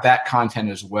putting out that content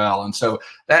as well. And so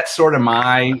that's sort of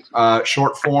my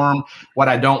short form. What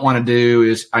I don't want to do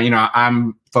is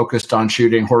I'm focused on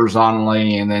shooting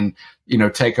horizontally and then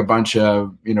take a bunch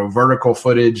of vertical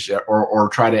footage or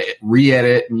try to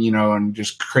re-edit and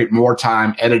just create more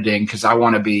time editing because I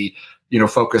want to be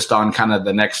focused on kind of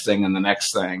the next thing and the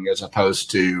next thing as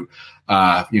opposed to,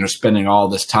 spending all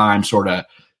this time sort of,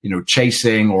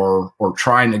 chasing or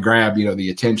trying to grab, the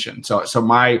attention. So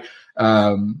my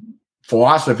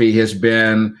philosophy has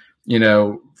been,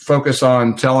 focus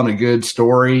on telling a good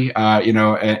story,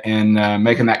 and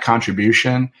making that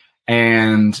contribution.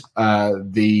 And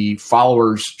the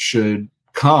followers should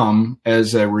come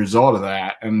as a result of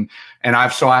that. And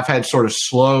I've had sort of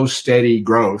slow, steady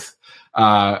growth.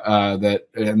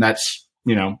 That's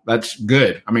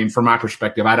good. From my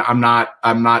perspective, I'm not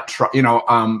and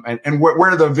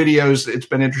where the videos, it's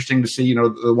been interesting to see,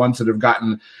 the ones that have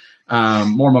gotten,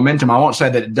 more momentum. I won't say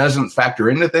that it doesn't factor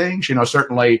into things,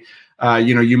 certainly,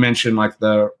 you mentioned like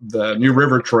the New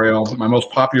River Trail. My most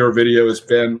popular video has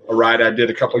been a ride I did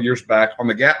a couple of years back on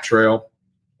the Gap Trail,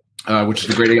 which is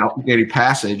the Great Allegheny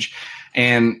Passage.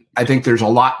 And I think there's a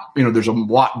lot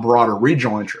broader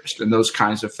regional interest in those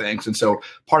kinds of things. And so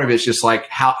part of it's just like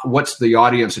what's the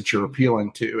audience that you're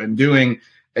appealing to, and doing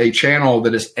a channel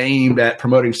that is aimed at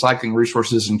promoting cycling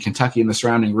resources in Kentucky and the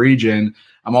surrounding region,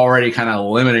 I'm already kind of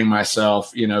limiting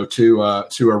myself, to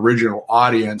a regional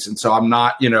audience. And so I'm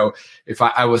not, if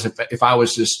I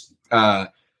was just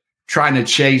trying to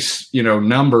chase,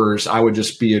 numbers, I would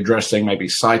just be addressing maybe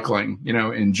cycling,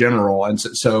 in general. And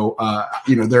so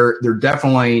they're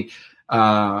definitely,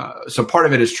 so part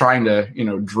of it is trying to,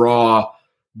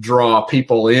 draw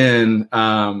people in,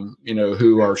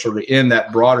 who are sort of in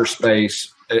that broader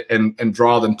space and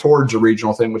draw them towards a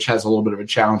regional thing, which has a little bit of a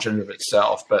challenge in and of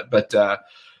itself. So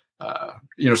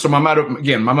my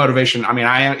motivation,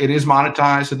 it is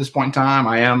monetized at this point in time.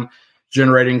 I am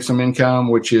generating some income,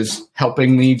 which is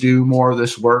helping me do more of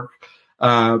this work.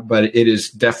 But it is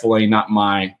definitely not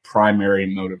my primary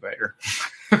motivator.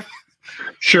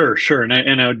 Sure. And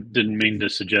I didn't mean to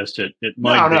suggest it. It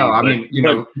might be.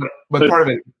 No, but part of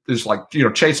it is like,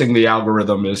 chasing the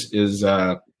algorithm is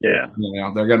they're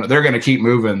going to keep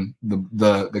moving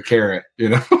the carrot,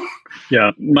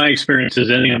 Yeah. My experience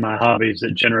is any of my hobbies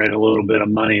that generate a little bit of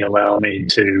money allow me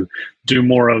to do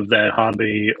more of that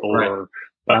hobby or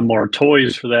buy more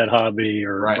toys for that hobby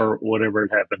or whatever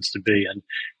it happens to be.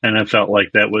 And I felt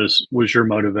like that was your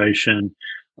motivation.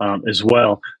 As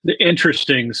well.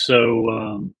 Interesting.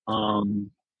 So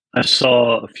I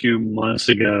saw a few months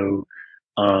ago,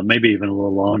 maybe even a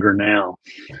little longer now,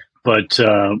 but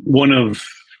one of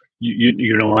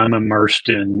I'm immersed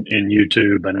in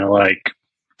YouTube, and I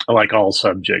like all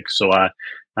subjects. So I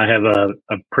have a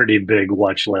pretty big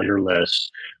watch later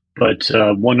list. But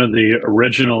one of the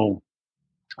original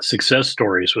success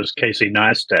stories was Casey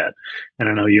Neistat, and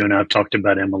I know you and I have talked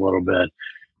about him a little bit,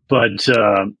 but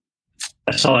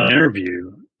I saw an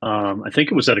interview. I think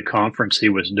it was at a conference he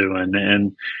was doing,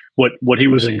 and what he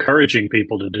was encouraging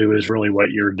people to do is really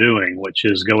what you're doing, which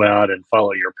is go out and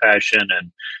follow your passion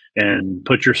and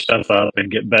put your stuff up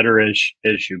and get better as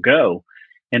you go.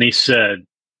 And he said,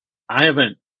 I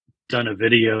haven't done a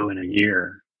video in a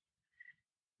year,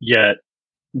 yet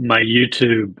my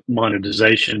YouTube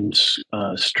monetization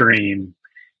stream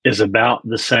is about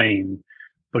the same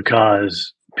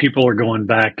because people are going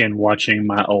back and watching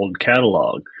my old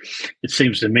catalog. It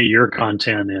seems to me your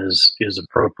content is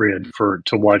appropriate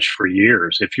to watch for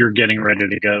years. If you're getting ready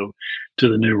to go to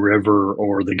the New River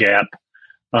or the Gap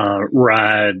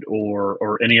ride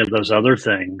or any of those other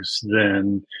things,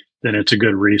 then it's a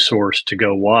good resource to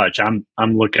go watch. I'm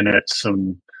looking at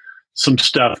some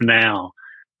stuff now.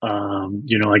 I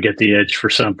get the itch for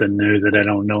something new that I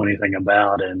don't know anything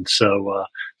about, and so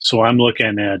I'm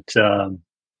looking at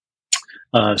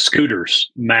scooters,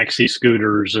 maxi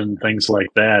scooters and things like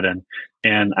that.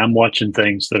 And I'm watching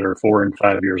things that are 4 and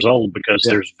 5 years old because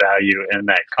there's value in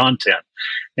that content.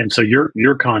 And so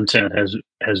your content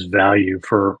has value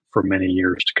for many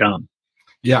years to come.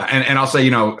 Yeah. And I'll say,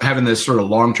 having this sort of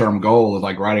long-term goal of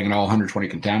like riding in all 120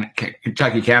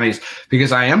 Kentucky counties,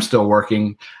 because I am still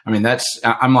working. I'm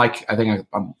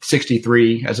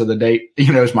 63 as of the date,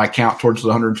 is my count towards the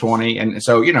 120. And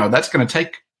so, that's going to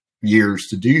take years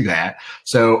to do that.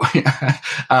 So,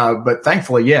 but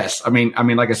thankfully, yes.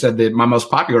 Like I said, my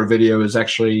most popular video is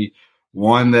actually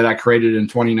one that I created in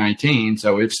 2019.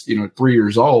 So it's, 3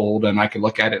 years old, and I can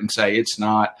look at it and say, it's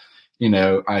not,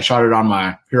 I shot it on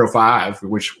my Hero 5,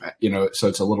 which, so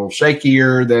it's a little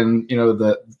shakier than,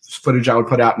 the footage I would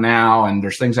put out now. And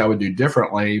there's things I would do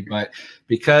differently, but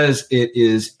because it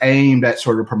is aimed at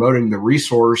sort of promoting the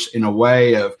resource in a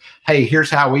way of, hey,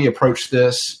 here's how we approach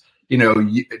this,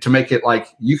 to make it like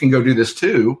you can go do this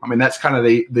too. That's kind of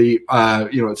the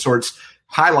sorts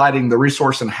highlighting the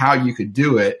resource and how you could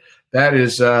do it. That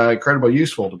is incredibly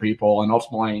useful to people. And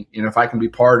ultimately, if I can be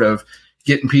part of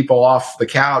getting people off the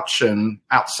couch and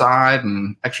outside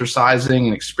and exercising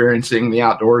and experiencing the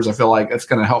outdoors, I feel like that's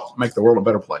going to help make the world a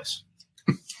better place.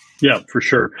 Yeah, for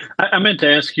sure. I meant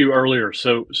to ask you earlier.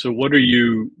 So what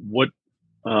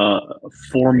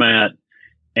format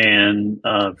and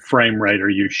frame rate are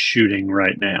you shooting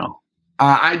right now?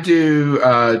 I do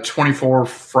 24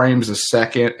 frames a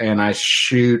second, and I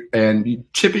shoot and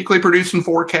typically produce in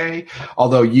 4K,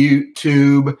 although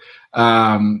YouTube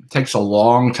takes a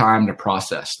long time to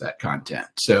process that content.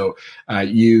 So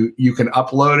you can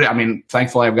upload it.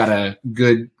 Thankfully, I've got a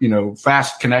good,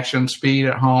 fast connection speed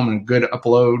at home and a good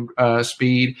upload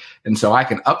speed. And so I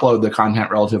can upload the content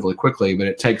relatively quickly, but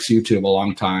it takes YouTube a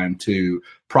long time to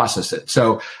process it.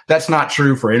 So that's not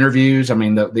true for interviews.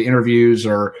 The interviews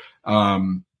are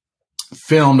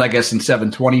filmed, I guess, in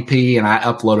 720p, and I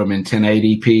upload them in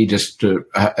 1080p just to,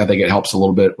 I think it helps a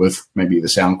little bit with maybe the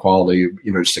sound quality,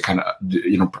 just to kind of,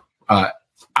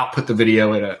 output the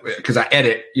video because I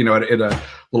edit, at a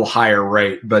little higher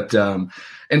rate. But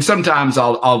and sometimes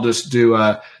I'll just do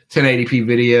a 1080p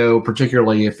video,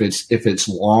 particularly if it's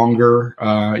longer.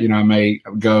 I may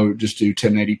just do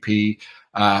 1080p.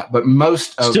 But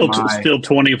most of still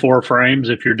 24 frames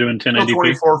if you're doing 1080p.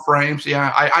 24 frames,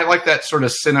 yeah. I like that sort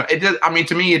of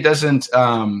to me, it doesn't.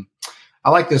 I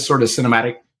like this sort of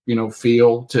cinematic,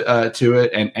 feel to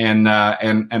it, and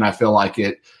I feel like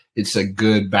it's a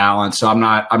good balance. So I'm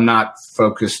not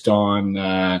focused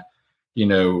on,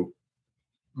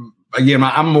 again,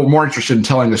 I'm more interested in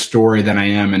telling the story than I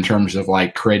am in terms of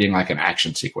like creating like an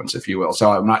action sequence, if you will.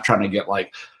 So I'm not trying to get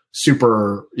like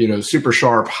super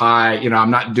sharp, high,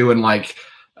 I'm not doing like,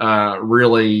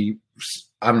 really,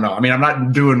 I don't know. I mean, I'm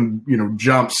not doing,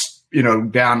 jumps,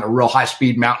 down a real high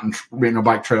speed mountain,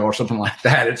 bike trail or something like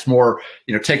that. It's more,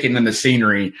 taking in the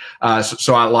scenery.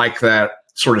 So I like that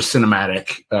sort of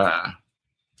cinematic,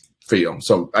 feel.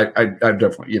 So I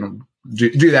definitely,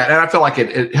 do that. And I feel like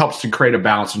it helps to create a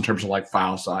balance in terms of like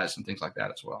file size and things like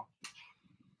that as well.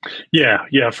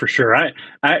 Yeah, for sure. I'm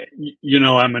a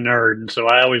nerd, and so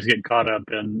I always get caught up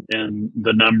in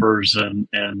the numbers, and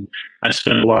I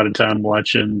spend a lot of time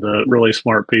watching the really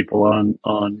smart people on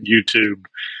YouTube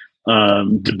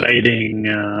debating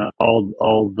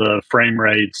all the frame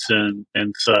rates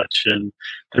and such. And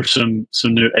there's some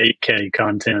new 8K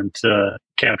content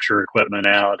capture equipment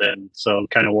out, and so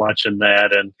kind of watching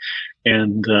that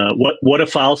and what a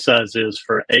file size is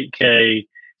for 8K.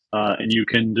 And you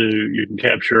can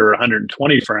capture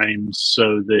 120 frames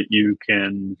so that you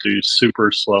can do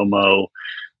super slow-mo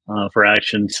for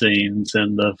action scenes,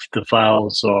 and the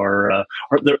files are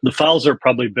the files are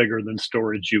probably bigger than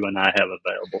storage you and I have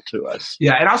available to us.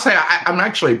 Yeah, and I'll say I'm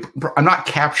not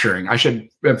capturing. I should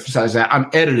emphasize that I'm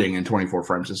editing in 24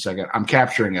 frames a second. I'm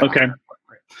capturing it. Okay.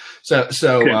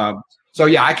 So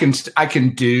yeah, I can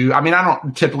do. I mean, I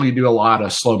don't typically do a lot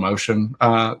of slow motion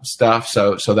stuff.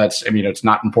 So that's. I mean, it's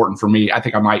not important for me. I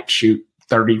think I might shoot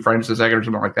 30 frames a second or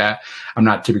something like that. I'm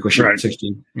not typically shooting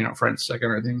 60, frames a second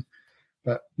or anything.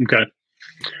 But okay.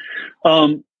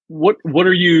 What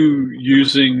are you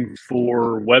using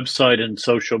for website and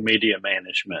social media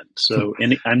management? So,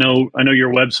 I know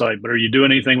your website, but are you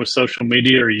doing anything with social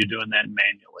media, or are you doing that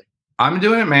manually? I'm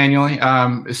doing it manually.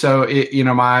 So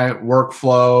my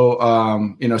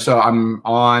workflow, so I'm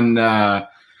on, I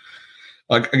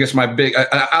guess my big,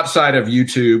 outside of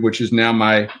YouTube, which is now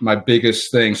my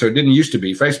biggest thing. So it didn't used to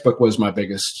be. Facebook was my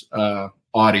biggest,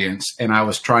 audience, and I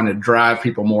was trying to drive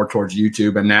people more towards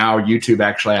YouTube. And now YouTube,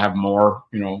 actually, I have more,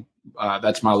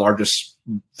 that's my largest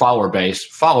follower base,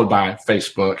 followed by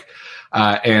Facebook,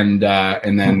 and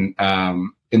then,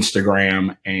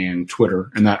 Instagram and Twitter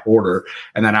in that order.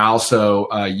 And then I also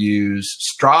use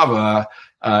Strava.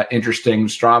 Interesting.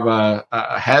 Strava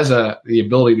has the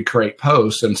ability to create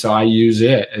posts. And so I use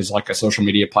it as like a social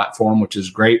media platform, which is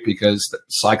great because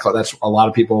that's a lot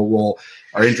of people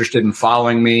are interested in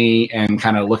following me and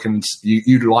kind of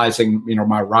utilizing,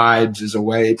 my rides as a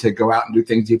way to go out and do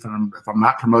things. Even if I'm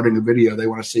not promoting a video, they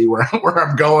want to see where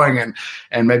I'm going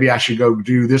and maybe I should go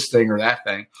do this thing or that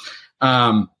thing.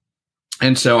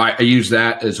 And so I use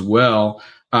that as well.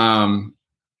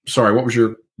 Sorry, what was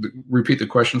repeat the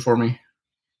question for me?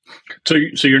 So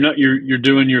you're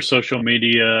doing your social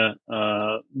media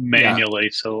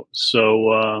manually. Yeah.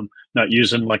 So not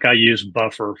using, like I use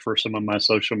Buffer for some of my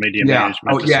social media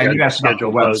management. Oh yeah, you guys about the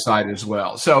website as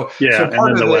well. So yeah, so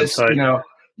part and then of the this,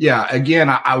 website. Again,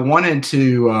 I wanted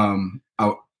to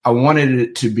I wanted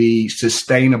it to be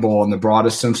sustainable in the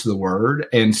broadest sense of the word.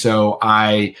 And so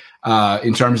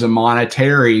in terms of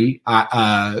monetary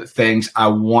things, I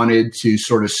wanted to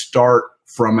sort of start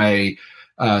from a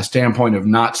standpoint of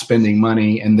not spending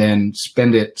money and then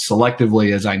spend it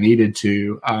selectively as I needed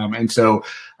to. And so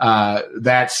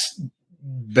that's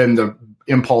been the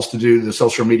impulse to do the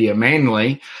social media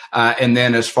manually. And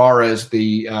then as far as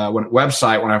the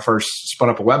website, when I first spun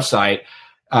up a website,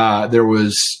 there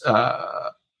was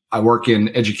I work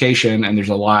in education, and there's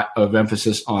a lot of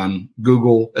emphasis on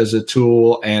Google as a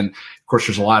tool. And of course,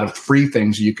 there's a lot of free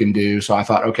things you can do. So I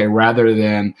thought, okay, rather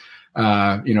than,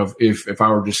 if I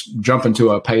were just jumping to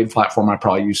a paid platform, I'd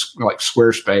probably use like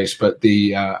Squarespace. But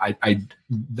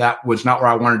that was not where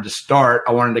I wanted to start.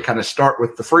 I wanted to kind of start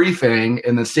with the free thing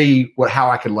and then see how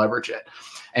I could leverage it.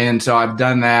 And so I've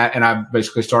done that, and I've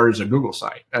basically started as a Google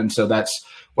site. And so that's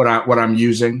what I'm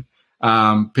using.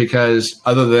 Because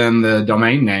other than the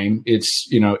domain name,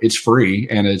 it's free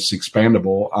and it's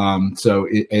expandable. So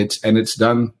it's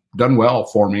done well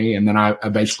for me. And then I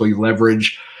basically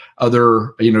leverage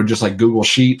other, just like Google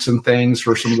Sheets and things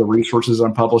for some of the resources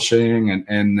I'm publishing.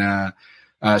 And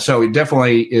So it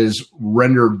definitely is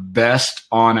rendered best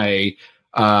on a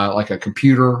like a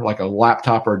computer, like a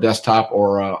laptop or a desktop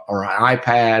or an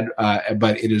iPad.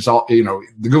 But it is all, the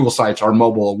Google sites are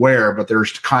mobile aware, but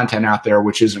there's content out there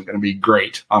which isn't going to be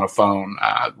great on a phone,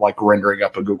 like rendering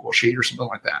up a Google Sheet or something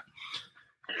like that.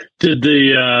 Did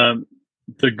the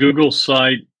Google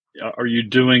site, are you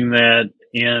doing that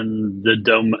in the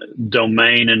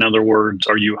domain? In other words,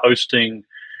 are you hosting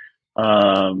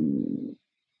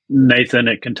Nathan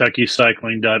at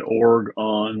KentuckyCycling.org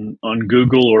on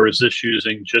Google, or is this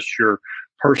using just your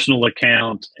personal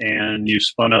account and you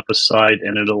spun up a site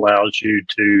and it allows you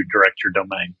to direct your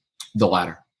domain? The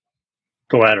latter.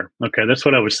 The latter. Okay, that's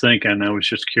what I was thinking. I was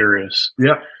just curious.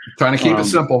 Yep. Trying to keep it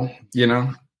simple,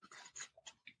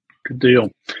 Good deal.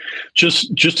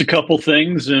 Just a couple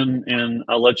things, and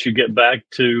I'll let you get back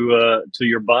to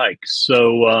your bike.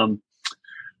 So,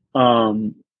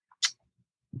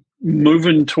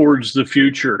 moving towards the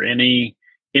future, any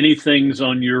things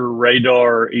on your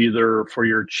radar, either for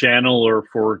your channel or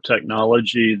for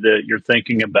technology that you're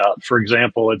thinking about? For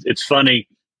example, it's funny.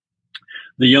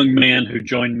 The young man who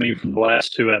joined me for the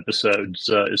last two episodes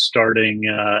is starting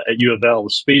at U of L, the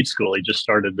speed school. He just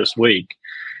started this week.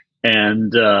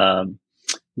 And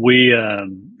we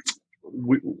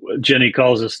Jenny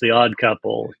calls us the odd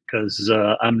couple because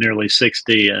I'm nearly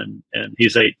 60 and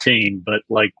he's 18, but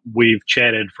like we've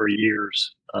chatted for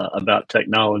years about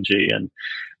technology.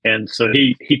 And so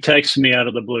he texted me out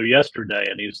of the blue yesterday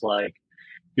and he's like,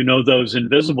 those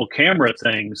invisible camera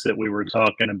things that we were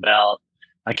talking about,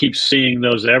 I keep seeing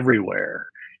those everywhere.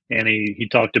 And he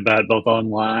talked about it both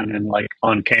online and like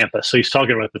on campus. So he's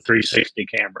talking about the 360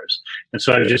 cameras. And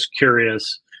so I was just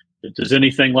curious, does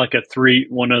anything like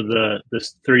one of the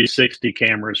 360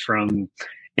 cameras from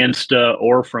Insta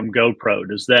or from GoPro,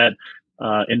 does that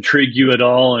intrigue you at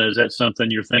all? And is that something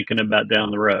you're thinking about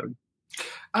down the road?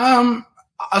 I'll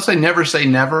say never.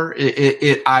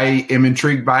 I am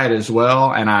intrigued by it as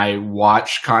well. And I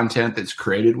watch content that's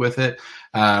created with it.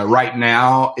 Right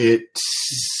now,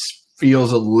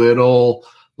 feels a little,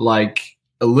 I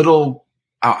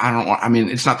mean,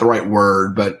 it's not the right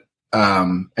word, but,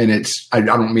 and I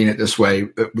don't mean it this way,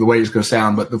 the way it's going to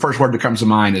sound, but the first word that comes to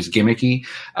mind is gimmicky.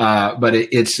 But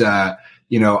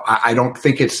I don't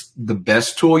think it's the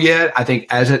best tool yet. I think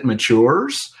as it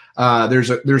matures,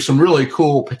 there's some really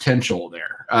cool potential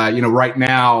there. Right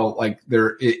now, like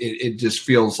it just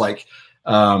feels like,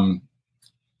 I'm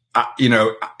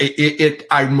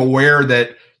aware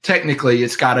that technically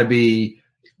it's got to be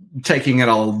taking in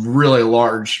a really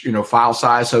large, file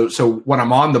size. So when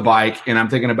I'm on the bike and I'm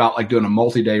thinking about like doing a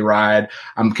multi-day ride,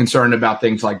 I'm concerned about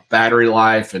things like battery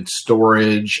life and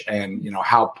storage and,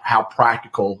 how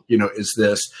practical, is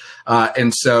this?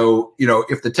 And so,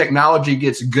 if the technology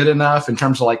gets good enough in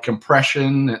terms of like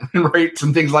compression and rates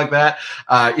and things like that,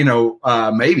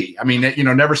 maybe. I mean,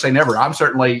 never say never. I'm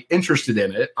certainly interested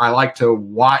in it. I like to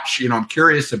watch, I'm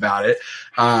curious about it.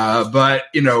 But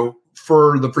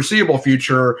for the foreseeable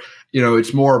future,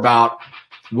 it's more about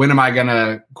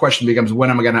question becomes, when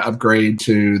am I going to upgrade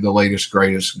to the latest,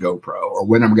 greatest GoPro, or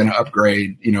when am I going to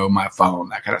upgrade, my phone,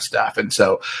 that kind of stuff. And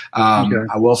so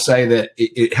I will say that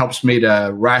it helps me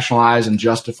to rationalize and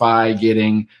justify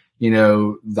getting,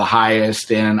 the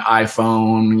highest end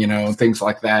iPhone, things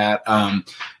like that.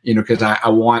 Because I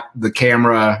want the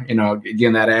camera,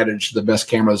 again, that adage, the best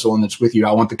camera is the one that's with you.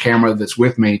 I want the camera that's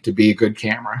with me to be a good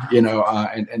camera,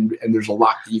 and there's a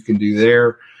lot that you can do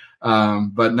there.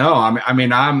 But no,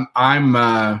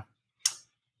 I'm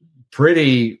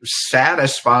pretty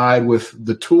satisfied with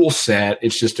the tool set.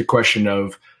 It's just a question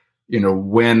of,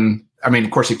 when,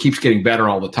 of course it keeps getting better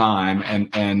all the time.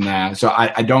 And so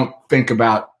I don't think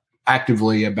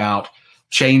actively about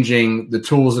changing the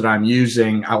tools that I'm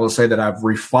using. I will say that I've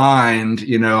refined,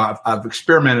 I've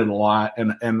experimented a lot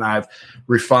and I've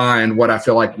refined what I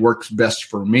feel like works best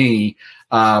for me.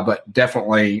 But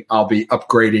definitely I'll be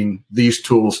upgrading these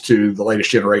tools to the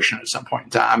latest generation at some point in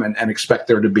time and expect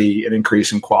there to be an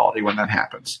increase in quality when that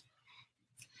happens.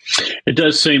 It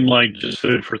does seem like, just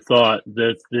food for thought,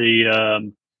 that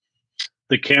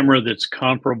the camera that's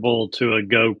comparable to a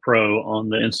GoPro on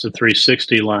the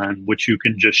Insta360 line, which you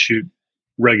can just shoot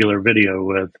regular video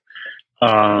with,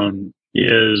 can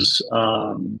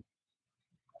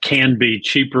be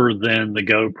cheaper than the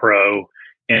GoPro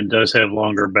and does have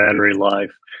longer battery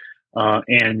life.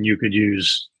 And you could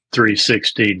use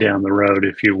 360 down the road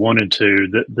if you wanted to.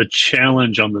 The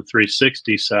challenge on the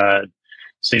 360 side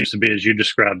seems to be, as you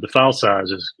described, the file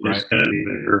size is going to be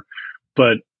bigger.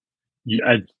 But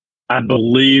I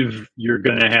believe you're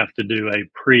going to have to do a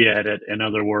pre-edit. In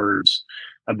other words,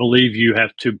 I believe you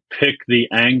have to pick the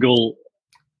angle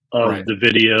of the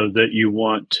video that you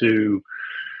want to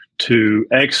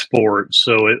export,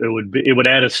 so it would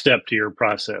add a step to your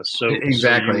process. So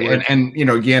exactly, and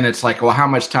again, it's like, well, how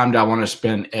much time do I want to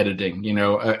spend editing?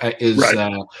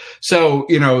 So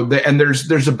and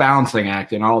there's a balancing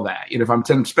act in all that. If I'm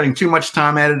spending too much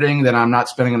time editing, then I'm not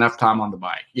spending enough time on the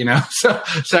bike.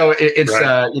 So it's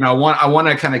right. I want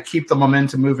to kind of keep the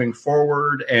momentum moving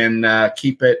forward and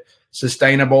keep it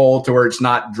sustainable to where it's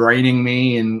not draining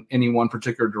me in any one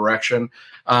particular direction.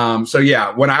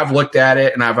 When I've looked at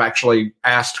it and I've actually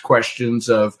asked questions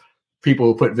of people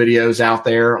who put videos out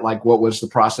there, like what was the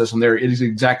process on there, it is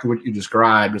exactly what you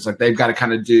described. It's like they've got to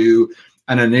kind of do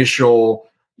an initial,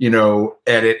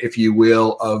 edit, if you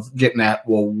will, of getting at,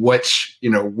 well, which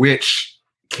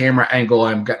camera angle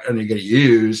I'm going to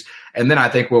use. And then I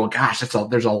think, well, gosh,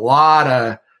 there's a lot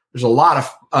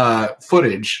of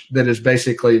footage that is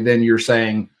basically then you're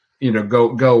saying,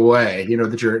 go away,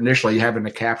 that you're initially having to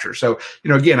capture. So,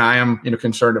 again, I am,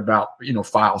 concerned about,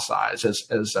 file size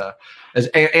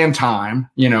and time,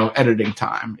 editing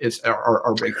time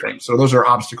are big things. So those are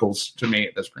obstacles to me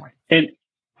at this point. And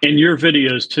in your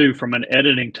videos too, from an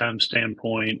editing time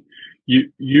standpoint,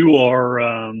 you are,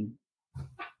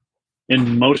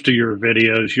 in most of your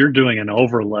videos, you're doing an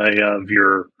overlay of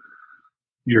your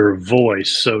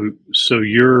voice. So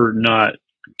you're not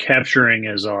capturing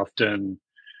as often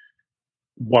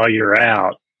while you're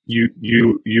out.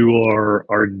 You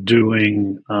are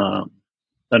doing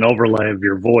an overlay of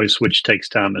your voice, which takes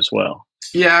time as well.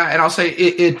 Yeah, and I'll say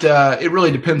it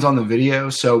really depends on the video.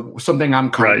 So something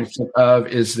I'm cognizant of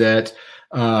is that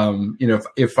I'll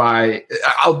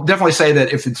definitely say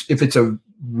that if it's a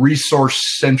resource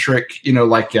centric,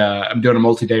 like I'm doing a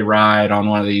multi-day ride on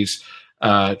one of these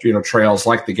trails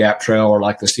like the Gap Trail or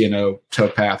like the CNO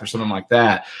towpath or something like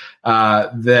that,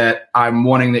 that I'm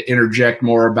wanting to interject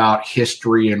more about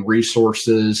history and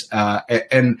resources,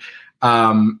 and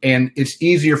it's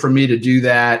easier for me to do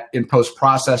that in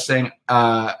post-processing.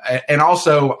 And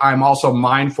also, I'm also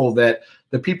mindful that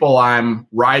the people I'm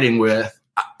riding with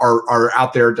are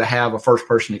out there to have a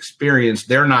first-person experience.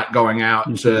 They're not going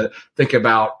out to think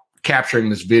about capturing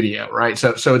this video, right?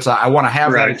 So it's I want to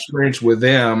have that experience with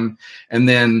them, and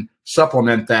then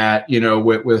supplement that,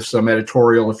 with some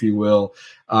editorial, if you will,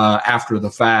 after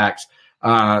the fact.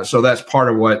 So that's part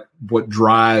of what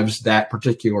drives that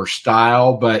particular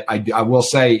style. But I will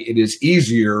say it is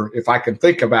easier if I can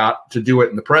think about to do it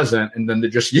in the present and then to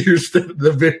just use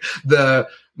the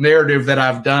narrative that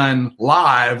I've done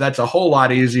live. That's a whole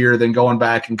lot easier than going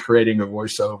back and creating a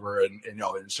voiceover and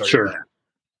inserting that.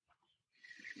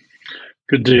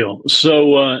 Good deal.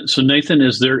 So Nathan,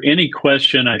 is there any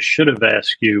question I should have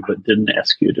asked you but didn't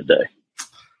ask you today?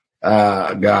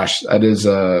 Gosh, that is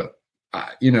I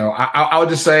would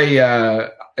just say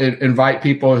invite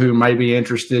people who may be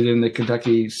interested in the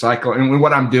Kentucky Cycling and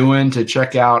what I'm doing to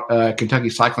check out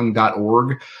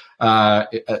KentuckyCycling.org,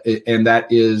 and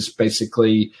that is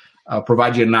basically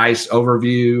provide you a nice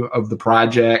overview of the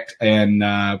project and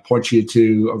point you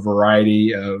to a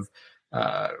variety of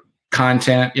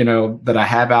content, that I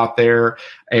have out there.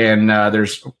 And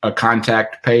there's a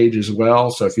contact page as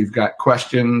well. So if you've got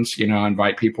questions, I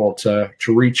invite people to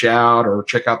reach out or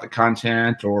check out the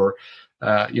content or,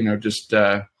 just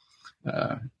to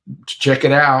check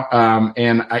it out.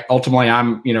 And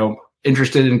I'm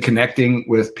interested in connecting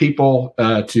with people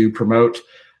to promote,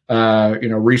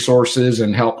 resources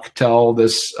and help tell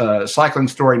this cycling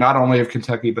story, not only of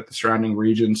Kentucky, but the surrounding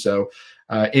region. So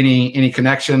any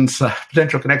connections,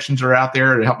 potential connections are out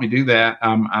there to help me do that,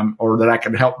 or that I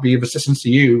can help be of assistance to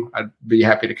you, I'd be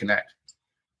happy to connect.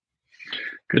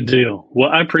 Good deal. Well,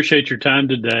 I appreciate your time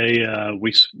today.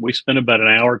 We spent about an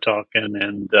hour talking,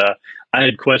 and I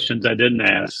had questions I didn't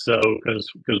ask, so because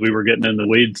we were getting in the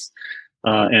weeds,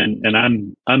 and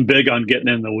I'm big on getting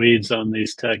in the weeds on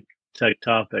these tech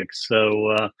topics.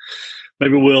 So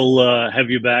maybe we'll have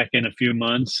you back in a few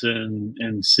months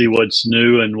and see what's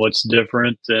new and what's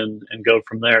different and go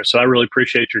from there. So I really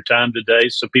appreciate your time today.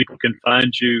 So people can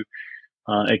find you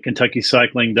at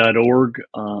KentuckyCycling.org.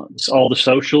 It's all the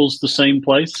socials the same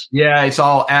place? Yeah, it's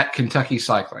all at Kentucky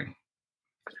Cycling.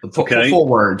 Full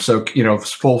word. So,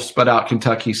 full spelled out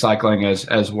Kentucky Cycling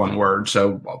as one word.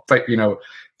 So,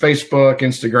 Facebook,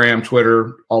 Instagram,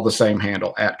 Twitter, all the same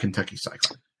handle at Kentucky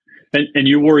Cycling. And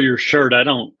you wore your shirt. I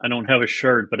don't have a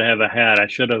shirt, but I have a hat. I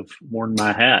should have worn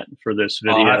my hat for this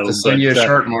video. I'll have to send you a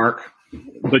shirt, Mark.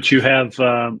 But you have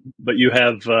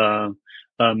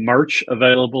merch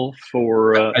available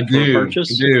for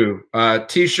purchase. I do.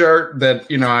 T-shirt that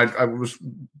I was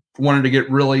wanted to get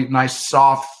really nice,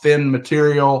 soft, thin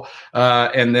material,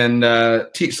 and then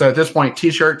so at this point,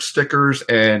 T-shirts, stickers,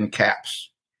 and caps.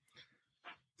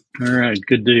 All right,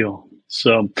 good deal.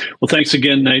 So, well, thanks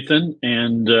again, Nathan,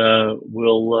 and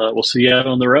we'll see you out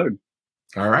on the road.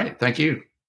 All right. Thank you.